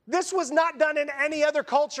 This was not done in any other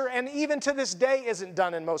culture, and even to this day isn't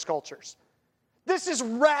done in most cultures. This is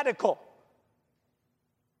radical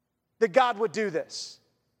that God would do this.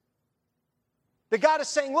 That God is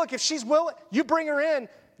saying, look, if she's willing, you bring her in,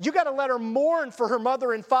 you got to let her mourn for her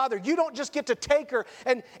mother and father. You don't just get to take her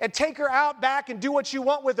and take her out back and do what you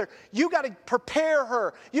want with her. You got to prepare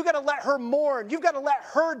her. You got to let her mourn. You've got to let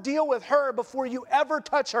her deal with her before you ever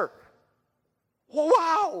touch her.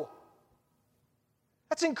 Wow!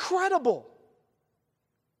 That's incredible.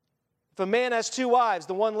 If a man has two wives,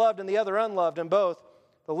 the one loved and the other unloved, and both,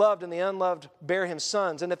 the loved and the unloved, bear him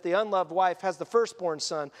sons. And if the unloved wife has the firstborn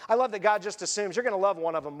son, I love that God just assumes you're going to love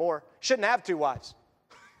one of them more. Shouldn't have two wives.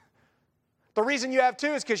 The reason you have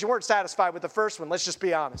two is because you weren't satisfied with the first one. Let's just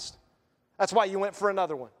be honest. That's why you went for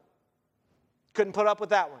another one. Couldn't put up with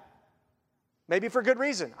that one. Maybe for good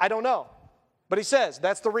reason. I don't know. But he says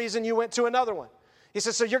that's the reason you went to another one. He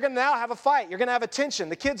says, so you're going to now have a fight. You're going to have a tension.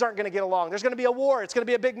 The kids aren't going to get along. There's going to be a war. It's going to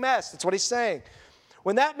be a big mess. That's what he's saying.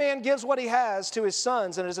 When that man gives what he has to his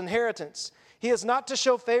sons and his inheritance, he is not to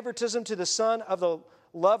show favoritism to the son of the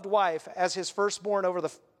loved wife as his firstborn over the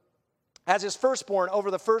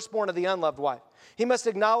firstborn of the unloved wife. He must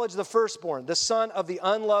acknowledge the firstborn, the son of the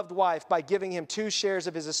unloved wife, by giving him 2 shares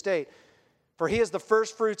of his estate. For he is the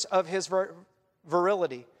firstfruits of his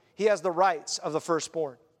virility. He has the rights of the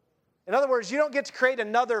firstborn. In other words, you don't get to create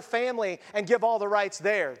another family and give all the rights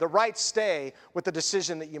there. The rights stay with the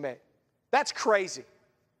decision that you made. That's crazy.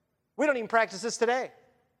 We don't even practice this today.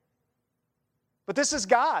 But this is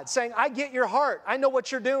God saying, I get your heart. I know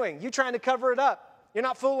what you're doing. You're trying to cover it up. You're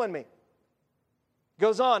not fooling me.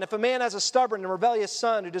 Goes on, if a man has a stubborn and rebellious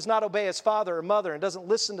son who does not obey his father or mother and doesn't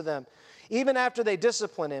listen to them, even after they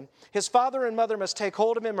discipline him, his father and mother must take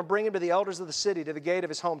hold of him and bring him to the elders of the city, to the gate of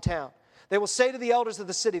his hometown. They will say to the elders of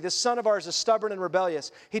the city, this son of ours is stubborn and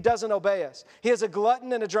rebellious. He doesn't obey us. He is a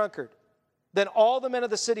glutton and a drunkard. Then all the men of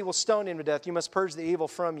the city will stone him to death. You must purge the evil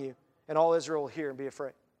from you, and all Israel will hear and be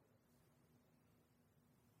afraid.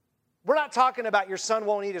 We're not talking about your son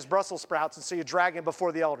won't eat his Brussels sprouts, and so you drag him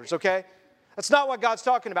before the elders, okay? That's not what God's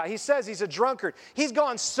talking about. He says he's a drunkard. He's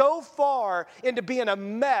gone so far into being a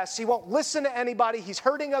mess, he won't listen to anybody. He's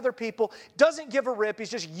hurting other people, doesn't give a rip. He's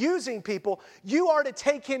just using people. You are to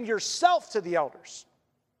take him yourself to the elders.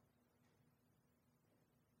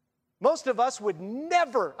 Most of us would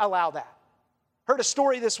never allow that. Heard a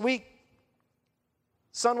story this week.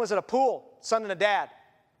 Son was at a pool, son and a dad.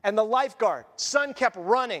 And the lifeguard, son kept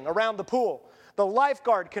running around the pool. The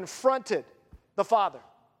lifeguard confronted the father.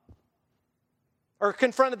 Or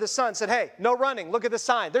confronted the son, said, hey, no running. Look at the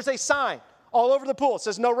sign. There's a sign all over the pool. It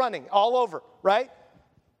says no running, all over, right?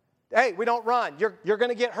 Hey, we don't run. You're going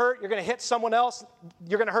to get hurt. You're going to hit someone else.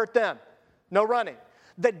 You're going to hurt them. No running.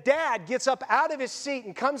 The dad gets up out of his seat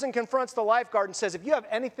and comes and confronts the lifeguard and says, if you have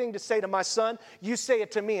anything to say to my son, you say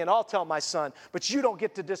it to me and I'll tell my son. But you don't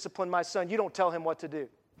get to discipline my son. You don't tell him what to do.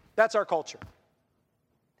 That's our culture.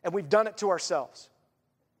 And we've done it to ourselves.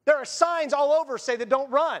 There are signs all over say that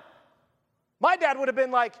don't run. My dad would have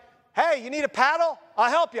been like, hey, you need a paddle?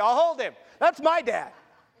 I'll help you. I'll hold him. That's my dad.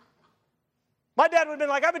 My dad would have been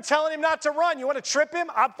like, I've been telling him not to run. You want to trip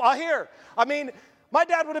him? I'll hear. I mean, my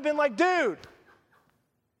dad would have been like, dude.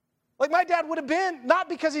 Like my dad would have been, not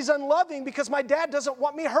because he's unloving, because my dad doesn't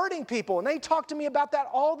want me hurting people. And they talk to me about that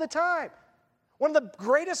all the time. One of the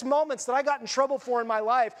greatest moments that I got in trouble for in my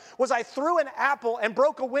life was I threw an apple and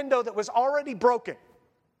broke a window that was already broken.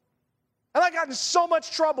 And I got in so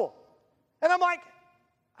much trouble. And I'm like,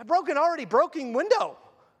 I broke an already broken window.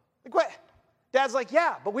 Like what? Dad's like,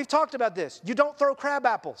 yeah, but we've talked about this. You don't throw crab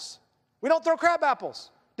apples. We don't throw crab apples.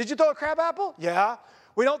 Did you throw a crab apple? Yeah.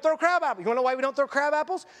 We don't throw crab apples. You want to know why we don't throw crab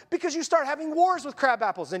apples? Because you start having wars with crab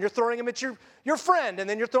apples. Then you're throwing them at your friend, and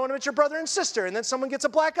then you're throwing them at your brother and sister, and then someone gets a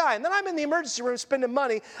black eye. And then I'm in the emergency room spending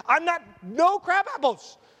money. No crab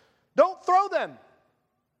apples. Don't throw them.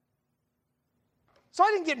 So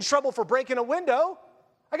I didn't get in trouble for breaking a window.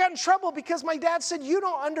 I got in trouble because my dad said, you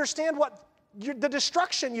don't understand the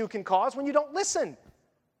destruction you can cause when you don't listen.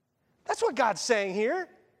 That's what God's saying here.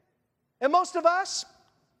 And most of us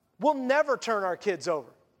will never turn our kids over.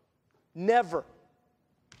 Never.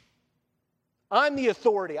 I'm the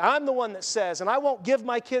authority. I'm the one that says, and I won't give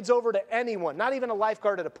my kids over to anyone, not even a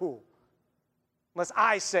lifeguard at a pool, unless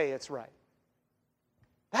I say it's right.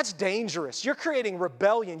 That's dangerous. You're creating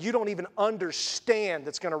rebellion you don't even understand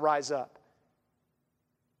that's going to rise up.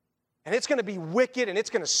 And it's going to be wicked and it's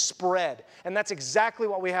going to spread. And that's exactly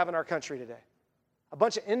what we have in our country today. A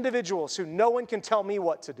bunch of individuals who no one can tell me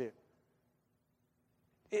what to do.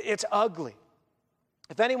 It's ugly.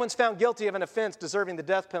 If anyone's found guilty of an offense deserving the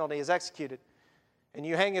death penalty is executed, and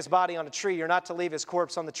you hang his body on a tree, you're not to leave his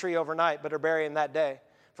corpse on the tree overnight, but are bury him that day.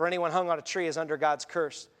 For anyone hung on a tree is under God's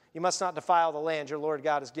curse. You must not defile the land your Lord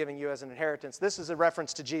God is giving you as an inheritance. This is a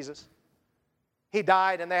reference to Jesus. He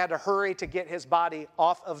died, and they had to hurry to get his body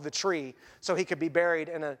off of the tree so he could be buried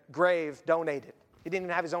in a grave donated. He didn't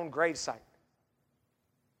even have his own gravesite.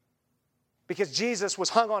 Because Jesus was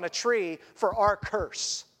hung on a tree for our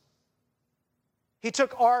curse. He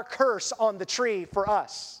took our curse on the tree for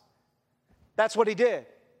us. That's what he did.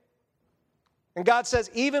 And God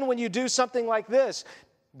says, even when you do something like this,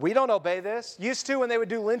 we don't obey this. Used to when they would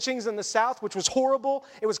do lynchings in the South, which was horrible.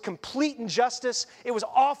 It was complete injustice. It was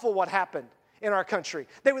awful what happened in our country.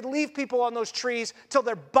 They would leave people on those trees till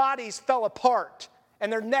their bodies fell apart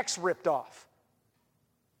and their necks ripped off.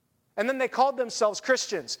 And then they called themselves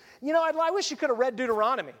Christians. You know, I wish you could have read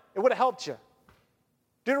Deuteronomy. It would have helped you.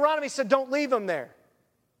 Deuteronomy said, don't leave them there.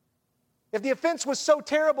 If the offense was so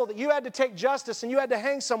terrible that you had to take justice and you had to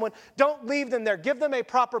hang someone, don't leave them there. Give them a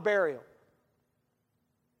proper burial.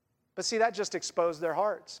 But see, that just exposed their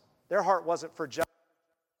hearts. Their heart wasn't for justice,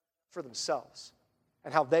 for themselves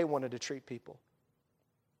and how they wanted to treat people.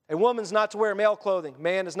 A woman's not to wear male clothing.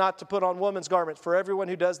 Man is not to put on woman's garments. For everyone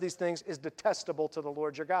who does these things is detestable to the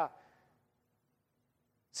Lord your God.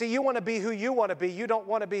 See, you want to be who you want to be. You don't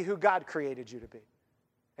want to be who God created you to be.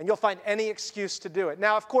 And you'll find any excuse to do it.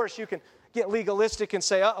 Now, of course, you can get legalistic and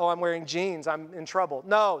say, uh-oh, I'm wearing jeans, I'm in trouble.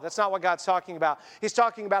 No, that's not what God's talking about. He's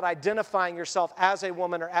talking about identifying yourself as a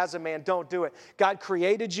woman or as a man. Don't do it. God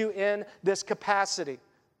created you in this capacity.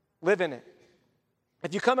 Live in it.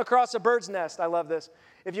 If you come across a bird's nest, I love this.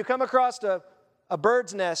 If you come across a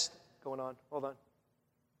bird's nest, hold on.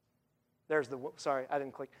 Sorry, I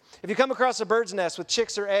didn't click. If you come across a bird's nest with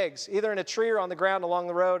chicks or eggs, either in a tree or on the ground along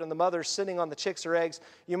the road, and the mother is sitting on the chicks or eggs,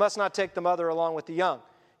 you must not take the mother along with the young.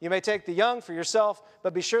 You may take the young for yourself,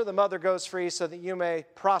 but be sure the mother goes free so that you may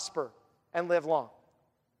prosper and live long.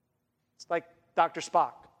 It's like Dr.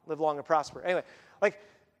 Spock, live long and prosper. Anyway,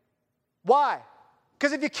 why?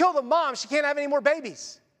 Because if you kill the mom, she can't have any more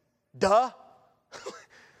babies. Duh.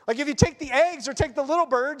 If you take the eggs or take the little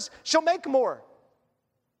birds, she'll make more.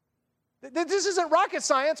 This isn't rocket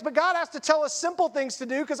science, but God has to tell us simple things to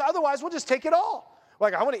do because otherwise we'll just take it all.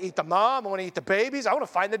 I want to eat the mom, I want to eat the babies, I want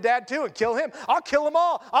to find the dad too and kill him. I'll kill them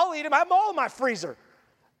all. I'll eat them. I have them all in my freezer.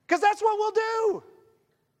 Because that's what we'll do.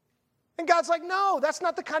 And God's like, no, that's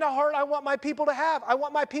not the kind of heart I want my people to have. I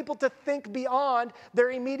want my people to think beyond their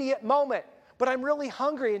immediate moment. But I'm really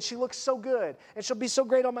hungry and she looks so good and she'll be so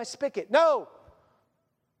great on my spigot. No.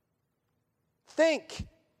 Think.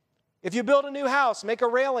 If you build a new house, make a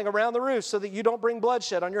railing around the roof so that you don't bring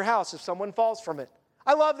bloodshed on your house if someone falls from it.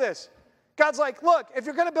 I love this. God's like, look, if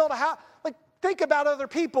you're going to build a house, think about other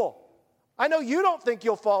people. I know you don't think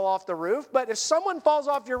you'll fall off the roof, but if someone falls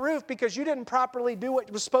off your roof because you didn't properly do what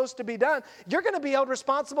was supposed to be done, you're going to be held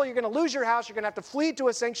responsible. You're going to lose your house. You're going to have to flee to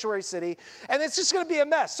a sanctuary city, and it's just going to be a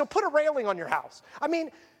mess. So put a railing on your house.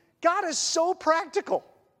 God is so practical.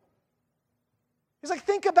 He's like,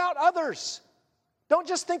 think about others. Don't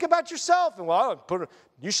just think about yourself. And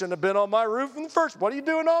you shouldn't have been on my roof in the first. What are you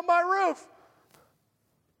doing on my roof?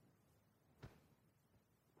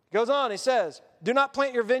 He goes on, he says, do not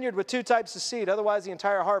plant your vineyard with two types of seed. Otherwise, the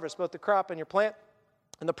entire harvest, both the crop and your plant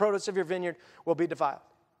and the produce of your vineyard will be defiled.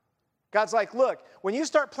 God's like, look, when you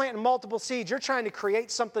start planting multiple seeds, you're trying to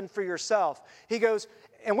create something for yourself. He goes,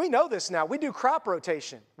 and we know this now. We do crop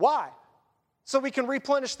rotation. Why? So we can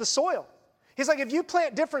replenish the soil. He's like, if you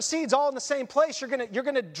plant different seeds all in the same place, you're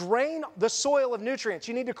going to drain the soil of nutrients.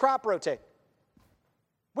 You need to crop rotate.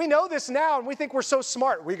 We know this now, and we think we're so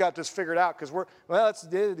smart. We got this figured out because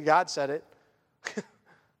God said it.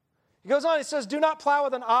 He goes on, he says, do not plow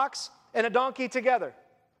with an ox and a donkey together.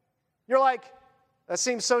 You're like, that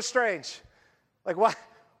seems so strange.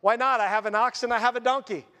 Why not? I have an ox and I have a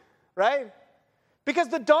donkey, right? Because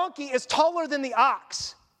the donkey is taller than the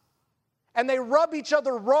ox, and they rub each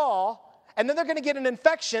other raw, and then they're going to get an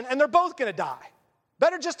infection, and they're both going to die.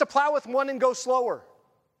 Better just to plow with one and go slower.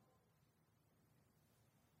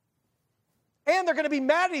 And they're going to be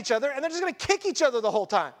mad at each other, and they're just going to kick each other the whole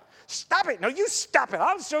time. Stop it. No, you stop it.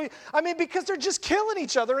 I'll show you. Because they're just killing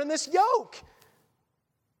each other in this yoke.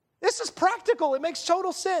 This is practical. It makes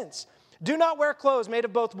total sense. Do not wear clothes made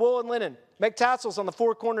of both wool and linen. Make tassels on the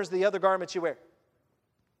four corners of the other garments you wear.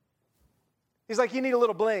 He's like, you need a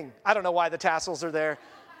little bling. I don't know why the tassels are there.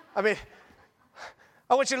 I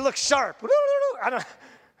want you to look sharp.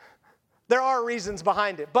 There are reasons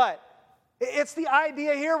behind it, but it's the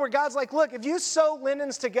idea here where God's like, look, if you sew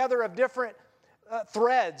linens together of different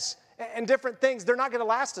threads and different things, they're not going to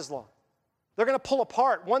last as long. They're going to pull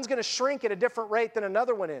apart. One's going to shrink at a different rate than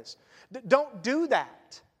another one is. Don't do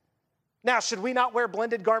that. Now, should we not wear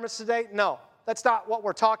blended garments today? No, that's not what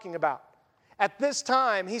we're talking about. At this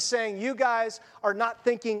time, he's saying you guys are not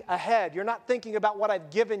thinking ahead. You're not thinking about what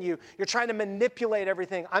I've given you. You're trying to manipulate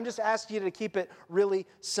everything. I'm just asking you to keep it really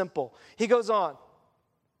simple. He goes on,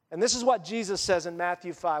 and this is what Jesus says in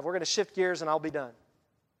Matthew 5. We're going to shift gears and I'll be done.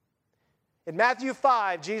 In Matthew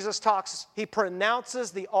 5, Jesus he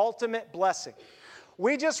pronounces the ultimate blessing.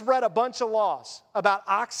 We just read a bunch of laws about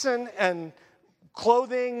oxen and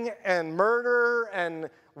clothing and murder and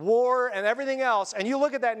war and everything else, and you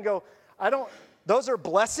look at that and go, those are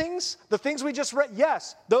blessings? The things we just read?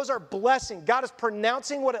 Yes, those are blessings. God is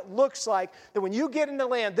pronouncing what it looks like, that when you get into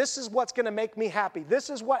land, this is what's going to make me happy. This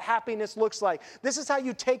is what happiness looks like. This is how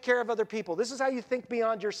you take care of other people. This is how you think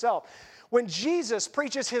beyond yourself. When Jesus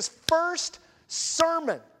preaches his first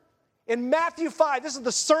sermon In Matthew 5, this is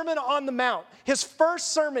the Sermon on the Mount, his first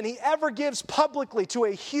sermon he ever gives publicly to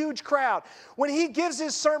a huge crowd. When he gives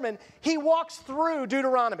his sermon, he walks through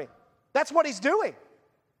Deuteronomy. That's what he's doing.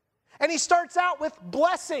 And he starts out with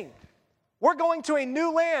blessing. We're going to a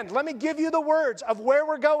new land. Let me give you the words of where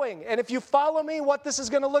we're going. And if you follow me, what this is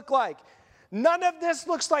going to look like. None of this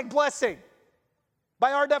looks like blessing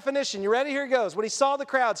by our definition. You ready? Here it goes. When he saw the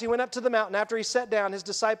crowds, he went up to the mountain. After he sat down, his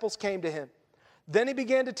disciples came to him. Then he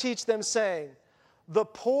began to teach them, saying, the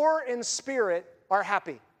poor in spirit are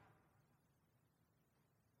happy.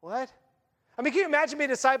 What? I mean, can you imagine being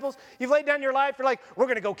disciples? You've laid down your life. You're like, we're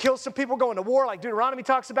going to go kill some people, going to war like Deuteronomy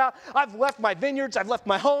talks about. I've left my vineyards. I've left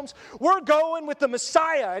my homes. We're going with the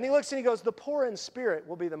Messiah. And he looks and he goes, the poor in spirit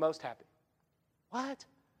will be the most happy. What?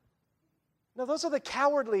 No, those are the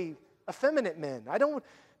cowardly, effeminate men.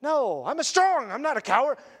 I'm strong. I'm not a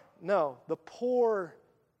coward. No, the poor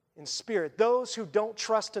in spirit, those who don't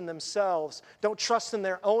trust in themselves, don't trust in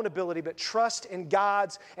their own ability, but trust in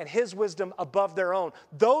God's and His wisdom above their own.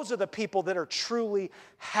 Those are the people that are truly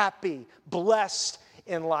happy, blessed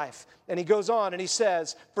in life. And he goes on and he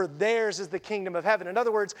says, for theirs is the kingdom of heaven. In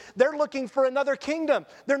other words, they're looking for another kingdom.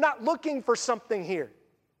 They're not looking for something here.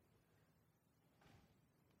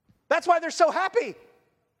 That's why they're so happy.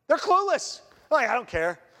 They're clueless. Like, I don't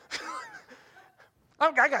care.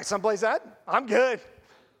 I got someplace at. I'm good.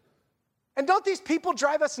 And don't these people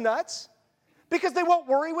drive us nuts? Because they won't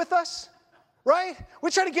worry with us, right? We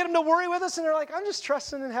try to get them to worry with us, and they're like, I'm just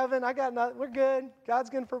trusting in heaven. I got nothing. We're good. God's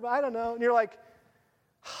going to provide. I don't know. And you're like,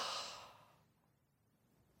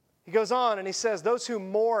 he goes on, and he says, those who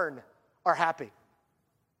mourn are happy.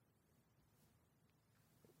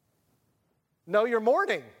 No, you're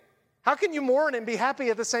mourning. How can you mourn and be happy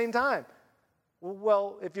at the same time?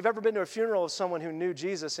 Well, if you've ever been to a funeral of someone who knew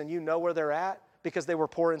Jesus and you know where they're at, because they were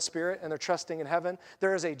poor in spirit and they're trusting in heaven,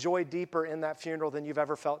 there is a joy deeper in that funeral than you've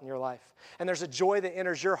ever felt in your life. And there's a joy that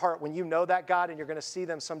enters your heart when you know that God and you're going to see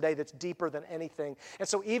them someday that's deeper than anything. And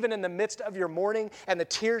so even in the midst of your mourning and the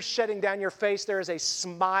tears shedding down your face, there is a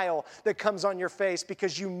smile that comes on your face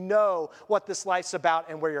because you know what this life's about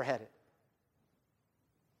and where you're headed.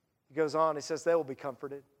 He goes on, he says, they will be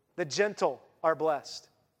comforted. The gentle are blessed.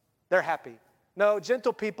 They're happy. No,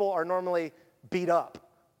 gentle people are normally beat up.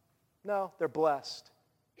 No, they're blessed,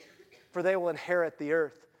 for they will inherit the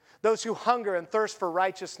earth. Those who hunger and thirst for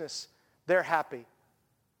righteousness, they're happy.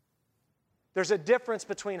 There's a difference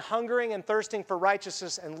between hungering and thirsting for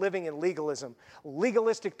righteousness and living in legalism.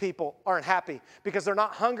 Legalistic people aren't happy because they're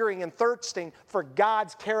not hungering and thirsting for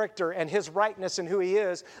God's character and His rightness and who He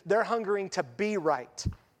is. They're hungering to be right,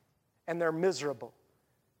 and they're miserable.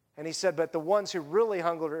 And he said, but the ones who really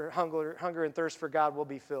hunger and thirst for God will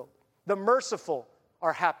be filled. The merciful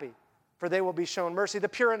are happy, for they will be shown mercy. The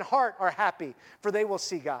pure in heart are happy, for they will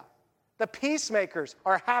see God. The peacemakers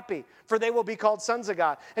are happy, for they will be called sons of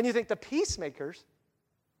God. And you think the peacemakers?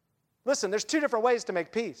 Listen, there's two different ways to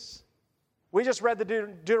make peace. We just read the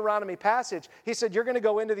Deuteronomy passage. He said, you're going to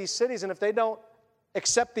go into these cities, and if they don't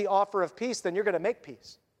accept the offer of peace, then you're going to make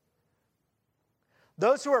peace.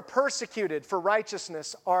 Those who are persecuted for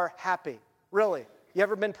righteousness are happy. Really. You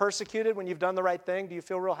ever been persecuted when you've done the right thing? Do you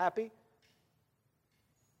feel real happy?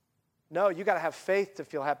 No, you got to have faith to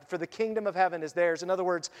feel happy. For the kingdom of heaven is theirs. In other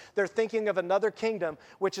words, they're thinking of another kingdom,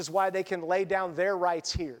 which is why they can lay down their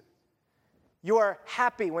rights here. You are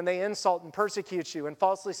happy when they insult and persecute you and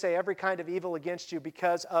falsely say every kind of evil against you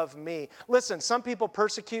because of me. Listen, some people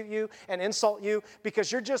persecute you and insult you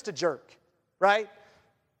because you're just a jerk, right?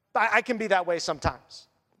 I can be that way sometimes.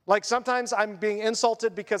 Like sometimes I'm being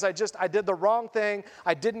insulted because I did the wrong thing,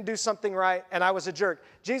 I didn't do something right, and I was a jerk.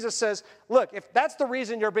 Jesus says, look, if that's the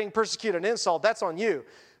reason you're being persecuted and insulted, that's on you.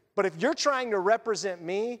 But if you're trying to represent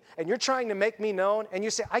me and you're trying to make me known and you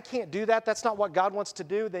say, I can't do that, that's not what God wants to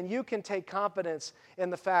do, then you can take confidence in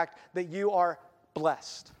the fact that you are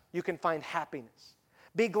blessed. You can find happiness.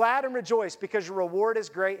 Be glad and rejoice because your reward is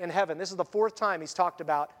great in heaven. This is the fourth time he's talked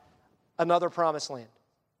about another promised land.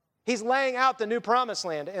 He's laying out the new promised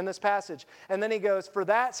land in this passage. And then he goes, for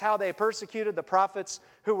that's how they persecuted the prophets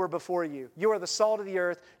who were before you. You are the salt of the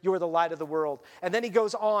earth. You are the light of the world. And then he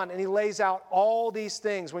goes on and he lays out all these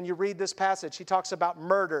things. When you read this passage, he talks about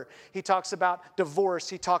murder. He talks about divorce.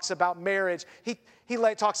 He talks about marriage. He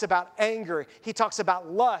talks about anger. He talks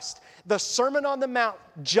about lust. The Sermon on the Mount,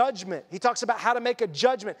 judgment. He talks about how to make a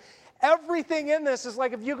judgment. Everything in this is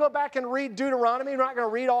like if you go back and read Deuteronomy, you're not going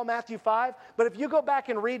to read all Matthew 5, but if you go back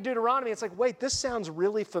and read Deuteronomy, it's like, wait, this sounds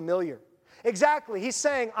really familiar. Exactly. He's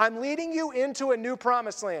saying, I'm leading you into a new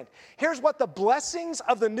promised land. Here's what the blessings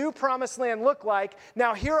of the new promised land look like.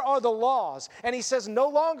 Now, here are the laws. And he says, no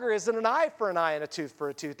longer is it an eye for an eye and a tooth for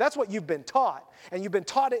a tooth. That's what you've been taught. And you've been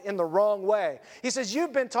taught it in the wrong way. He says,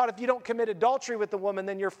 you've been taught if you don't commit adultery with the woman,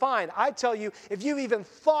 then you're fine. I tell you, if you've even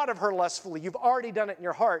thought of her lustfully, you've already done it in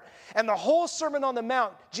your heart. And the whole Sermon on the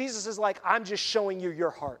Mount, Jesus is like, I'm just showing you your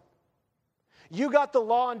heart. You got the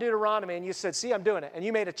law in Deuteronomy and you said, see, I'm doing it. And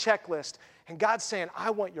you made a checklist. And God's saying, I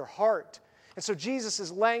want your heart. And so Jesus is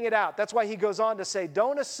laying it out. That's why he goes on to say,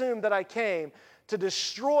 don't assume that I came to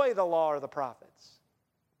destroy the law or the prophets.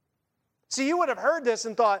 See, you would have heard this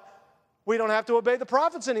and thought, we don't have to obey the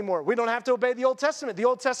prophets anymore. We don't have to obey the Old Testament. The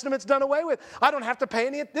Old Testament's done away with. I don't have to pay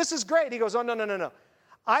any. This is great. He goes, oh, no.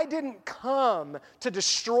 I didn't come to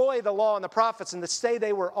destroy the law and the prophets and to say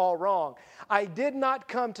they were all wrong. I did not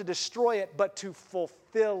come to destroy it, but to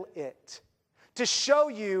fulfill it. To show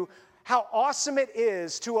you how awesome it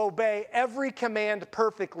is to obey every command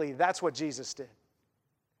perfectly. That's what Jesus did.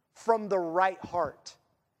 From the right heart.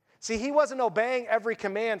 See, he wasn't obeying every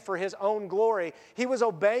command for his own glory. He was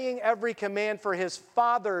obeying every command for his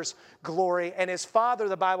Father's glory. And his Father,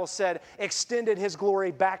 the Bible said, extended his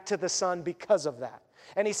glory back to the Son because of that.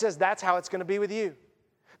 And he says, that's how it's going to be with you.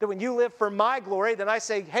 That when you live for my glory, then I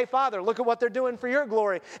say, hey, Father, look at what they're doing for your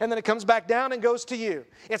glory. And then it comes back down and goes to you.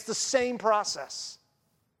 It's the same process.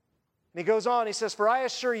 And he goes on, he says, for I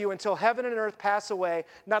assure you, until heaven and earth pass away,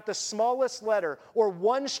 not the smallest letter or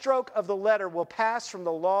one stroke of the letter will pass from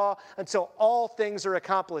the law until all things are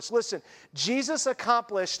accomplished. Listen, Jesus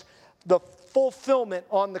accomplished the fulfillment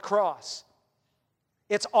on the cross.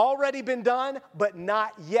 It's already been done, but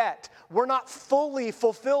not yet. We're not fully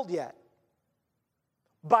fulfilled yet.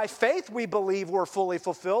 By faith, we believe we're fully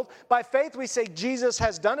fulfilled. By faith, we say Jesus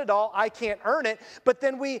has done it all. I can't earn it. But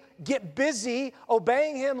then we get busy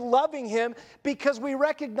obeying him, loving him, because we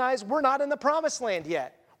recognize we're not in the promised land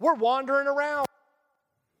yet. We're wandering around.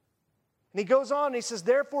 And he goes on and he says,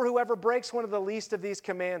 therefore, whoever breaks one of the least of these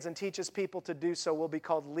commands and teaches people to do so will be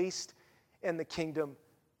called least in the kingdom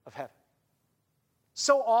of heaven.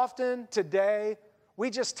 So often today, we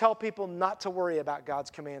just tell people not to worry about God's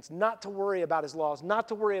commands, not to worry about his laws, not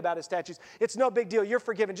to worry about his statutes. It's no big deal. You're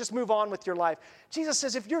forgiven. Just move on with your life. Jesus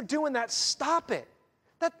says, if you're doing that, stop it.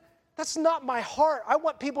 That's not my heart. I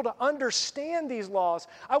want people to understand these laws.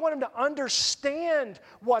 I want them to understand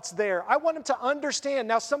what's there. I want them to understand.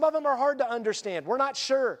 Now, some of them are hard to understand. We're not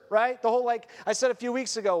sure, right? The whole, like I said a few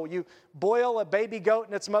weeks ago, you boil a baby goat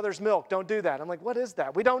in its mother's milk. Don't do that. I'm like, what is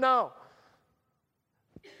that? We don't know.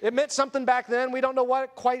 It meant something back then. We don't know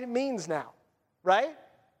what quite it means now, right?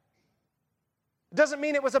 It doesn't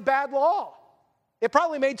mean it was a bad law. It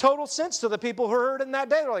probably made total sense to the people who heard it in that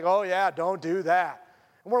day. They're like, oh yeah, don't do that.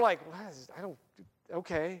 And we're like,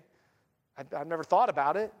 okay. I've never thought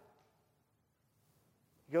about it.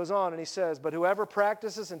 He goes on and he says, but whoever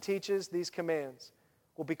practices and teaches these commands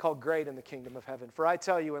will be called great in the kingdom of heaven. For I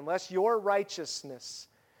tell you, unless your righteousness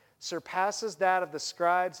surpasses that of the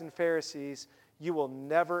scribes and Pharisees, you will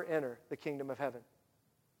never enter the kingdom of heaven.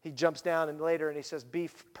 He jumps down and later and he says, be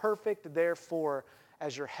perfect, therefore,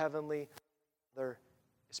 as your heavenly Father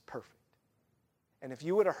is perfect. And if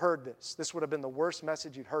you would have heard this, this would have been the worst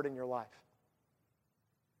message you'd heard in your life.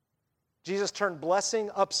 Jesus turned blessing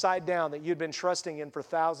upside down that you'd been trusting in for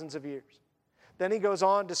thousands of years. Then he goes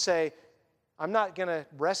on to say, I'm not going to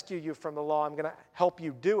rescue you from the law. I'm going to help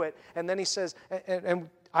you do it. And then he says,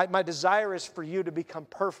 my desire is for you to become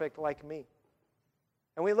perfect like me.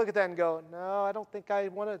 And we look at that and go, no, I don't think I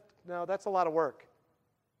want to. No, that's a lot of work.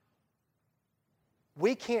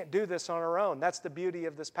 We can't do this on our own. That's the beauty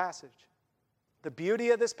of this passage. The beauty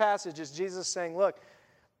of this passage is Jesus saying, look,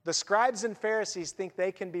 the scribes and Pharisees think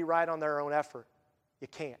they can be right on their own effort. You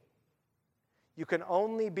can't. You can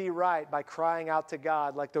only be right by crying out to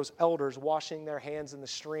God like those elders washing their hands in the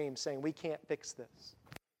stream saying, we can't fix this.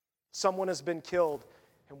 Someone has been killed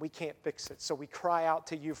and we can't fix it. So we cry out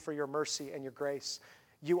to you for your mercy and your grace.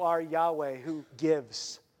 You are Yahweh who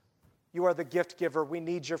gives. You are the gift giver. We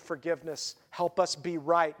need your forgiveness. Help us be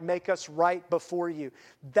right. Make us right before you.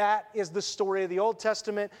 That is the story of the Old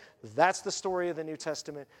Testament. That's the story of the New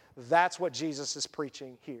Testament. That's what Jesus is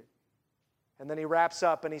preaching here. And then he wraps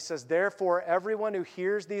up and he says, therefore, everyone who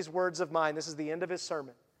hears these words of mine, this is the end of his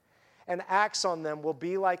sermon, and acts on them will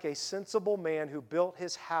be like a sensible man who built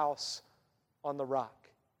his house on the rock.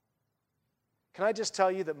 Can I just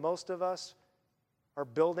tell you that most of us are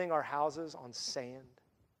building our houses on sand?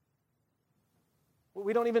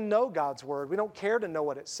 We don't even know God's word. We don't care to know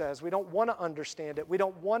what it says. We don't want to understand it. We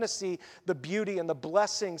don't want to see the beauty and the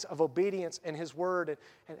blessings of obedience in His word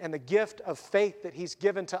and the gift of faith that He's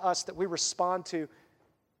given to us that we respond to.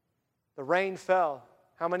 The rain fell.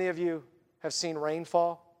 How many of you have seen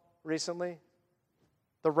rainfall recently?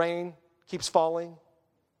 The rain keeps falling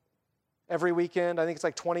every weekend. I think it's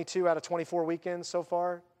like 22 out of 24 weekends so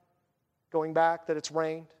far going back that it's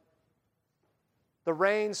rained. The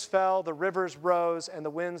rains fell, the rivers rose, and the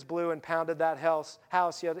winds blew and pounded that house,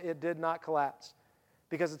 yet it did not collapse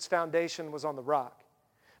because its foundation was on the rock.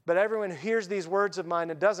 But everyone who hears these words of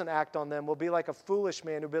mine and doesn't act on them will be like a foolish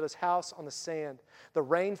man who built his house on the sand. The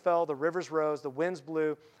rain fell, the rivers rose, the winds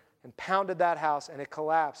blew and pounded that house, and it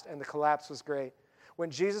collapsed, and the collapse was great.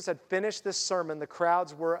 When Jesus had finished this sermon, the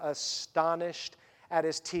crowds were astonished at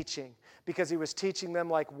His teaching because He was teaching them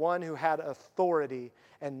like one who had authority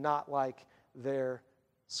and not like their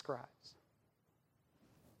scribes.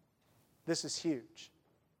 This is huge.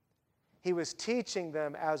 He was teaching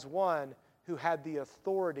them as one who had the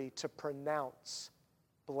authority to pronounce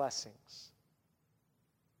blessings.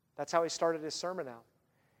 That's how He started His sermon out.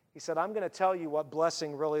 He said, I'm going to tell you what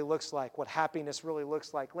blessing really looks like, what happiness really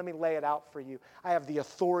looks like. Let me lay it out for you. I have the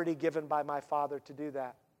authority given by my Father to do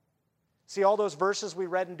that. See, all those verses we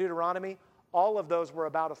read in Deuteronomy, all of those were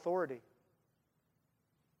about authority.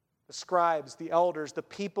 The scribes, the elders, the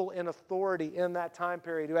people in authority in that time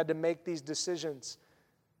period who had to make these decisions.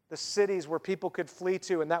 The cities where people could flee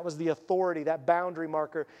to, and that was the authority, that boundary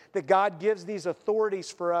marker. That God gives these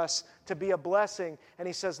authorities for us to be a blessing. And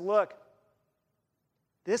He says, look,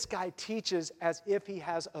 this guy teaches as if he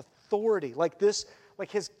has authority.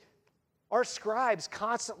 Our scribes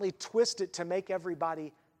constantly twist it to make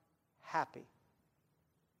everybody happy.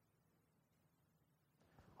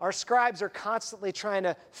 Our scribes are constantly trying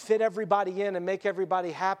to fit everybody in and make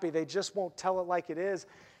everybody happy. They just won't tell it like it is.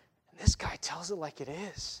 And this guy tells it like it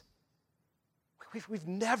is. We've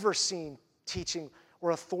never seen teaching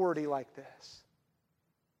or authority like this.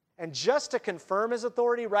 And just to confirm His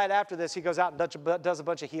authority, right after this, He goes out and does a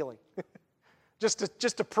bunch of healing. just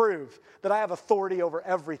to prove that I have authority over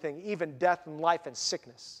everything, even death and life and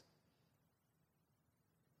sickness.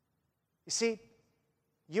 You see,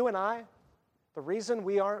 you and I, the reason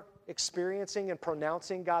we aren't experiencing and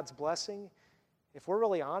pronouncing God's blessing, if we're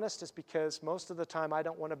really honest, is because most of the time I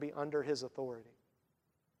don't want to be under His authority.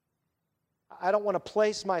 I don't want to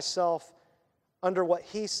place myself under what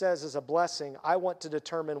He says is a blessing. I want to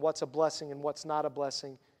determine what's a blessing and what's not a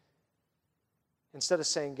blessing. Instead of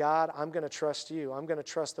saying, God, I'm going to trust You. I'm going to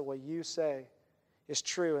trust that what You say is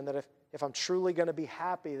true, and that if I'm truly going to be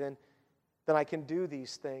happy, then I can do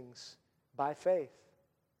these things by faith.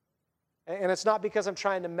 And it's not because I'm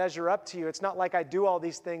trying to measure up to You. It's not like I do all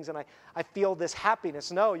these things and I feel this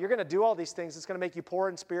happiness. No, you're going to do all these things. It's going to make you poor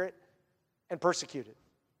in spirit and persecuted.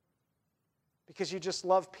 Because you just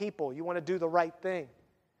love people. You want to do the right thing.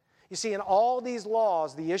 You see, in all these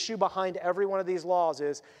laws, the issue behind every one of these laws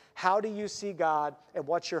is, how do you see God and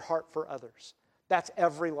what's your heart for others? That's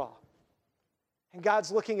every law. And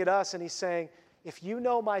God's looking at us and He's saying, if you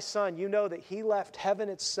know my Son, you know that He left heaven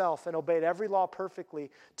itself and obeyed every law perfectly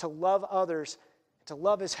to love others, to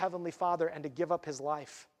love His heavenly Father, and to give up His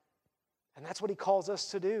life. And that's what He calls us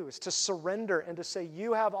to do, is to surrender and to say,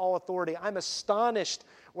 You have all authority. I'm astonished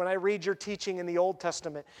when I read Your teaching in the Old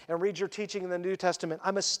Testament and read Your teaching in the New Testament.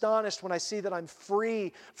 I'm astonished when I see that I'm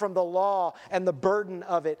free from the law and the burden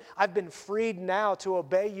of it. I've been freed now to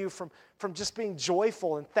obey You from just being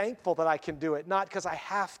joyful and thankful that I can do it, not because I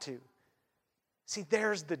have to. See,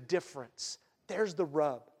 there's the difference. There's the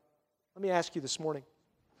rub. Let me ask you this morning.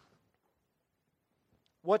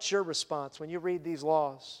 What's your response when you read these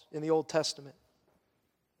laws in the Old Testament?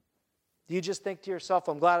 Do you just think to yourself,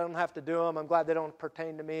 I'm glad I don't have to do them. I'm glad they don't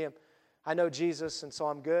pertain to me. I know Jesus, and so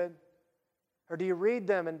I'm good? Or do you read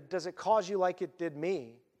them, and does it cause you, like it did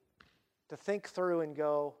me, to think through and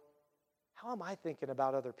go, how am I thinking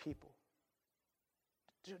about other people?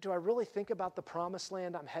 Do I really think about the promised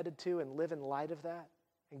land I'm headed to and live in light of that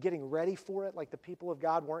and getting ready for it like the people of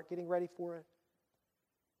God weren't getting ready for it?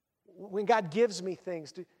 When God gives me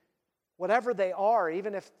things, whatever they are,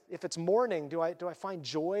 even if it's mourning, do I find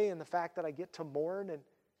joy in the fact that I get to mourn and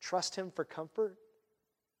trust Him for comfort?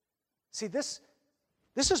 See, this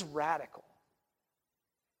is radical.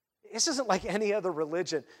 This isn't like any other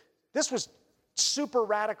religion. This was super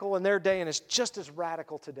radical in their day, and it's just as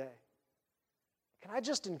radical today. Can I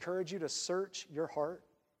just encourage you to search your heart?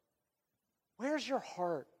 Where's your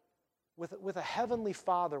heart with a heavenly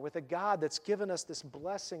Father, with a God that's given us this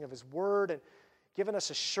blessing of His Word, and given us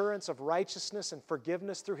assurance of righteousness and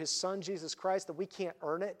forgiveness through His Son, Jesus Christ, that we can't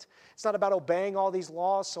earn it. It's not about obeying all these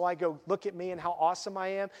laws so I go, look at me and how awesome I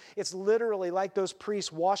am. It's literally like those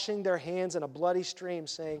priests washing their hands in a bloody stream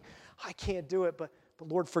saying, I can't do it, but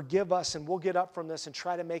Lord, forgive us, and we'll get up from this and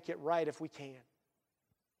try to make it right if we can.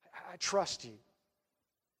 I trust you.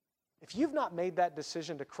 If you've not made that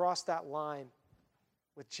decision to cross that line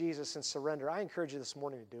with Jesus and surrender, I encourage you this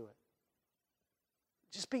morning to do it.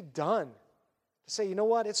 Just be done. To say, you know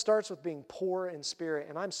what? It starts with being poor in spirit,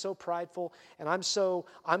 and I'm so prideful, and I'll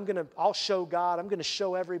show God, I'm going to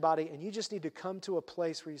show everybody, and you just need to come to a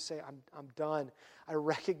place where you say, I'm done. I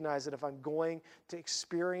recognize that if I'm going to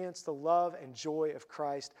experience the love and joy of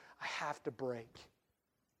Christ, I have to break.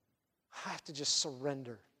 I have to just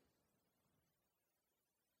surrender.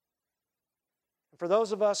 And for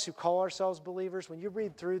those of us who call ourselves believers, when you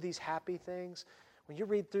read through these happy things, when you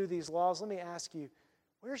read through these laws, let me ask you,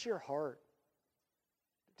 where's your heart?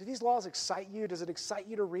 Do these laws excite you? Does it excite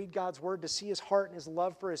you to read God's Word, to see His heart and His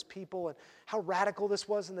love for His people and how radical this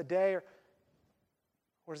was in the day?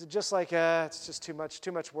 Or is it just like, it's just too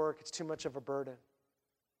much work, it's too much of a burden?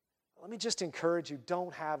 Let me just encourage you,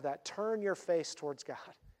 don't have that. Turn your face towards God.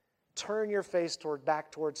 Turn your face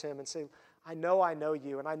back towards Him and say, I know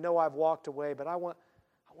you, and I know I've walked away, but I want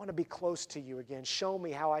to be close to you again. Show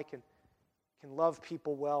me how I can love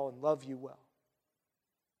people well and love you well.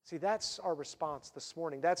 See, that's our response this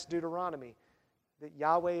morning. That's Deuteronomy that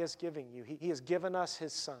Yahweh is giving you. He has given us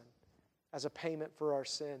His Son as a payment for our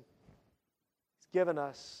sin. He's given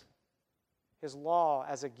us His law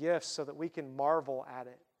as a gift so that we can marvel at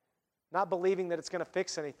it, not believing that it's going to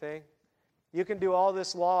fix anything. You can do all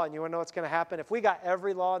this law and you want to know what's going to happen? If we got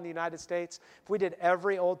every law in the United States, if we did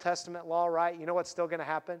every Old Testament law right, you know what's still going to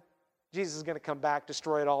happen? Jesus is going to come back,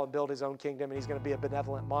 destroy it all, and build His own kingdom, and He's going to be a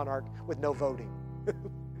benevolent monarch with no voting.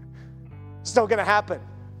 Still going to happen.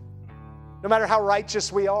 No matter how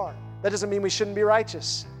righteous we are. That doesn't mean we shouldn't be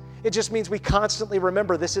righteous. It just means we constantly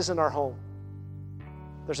remember this isn't our home.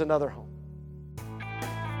 There's another home.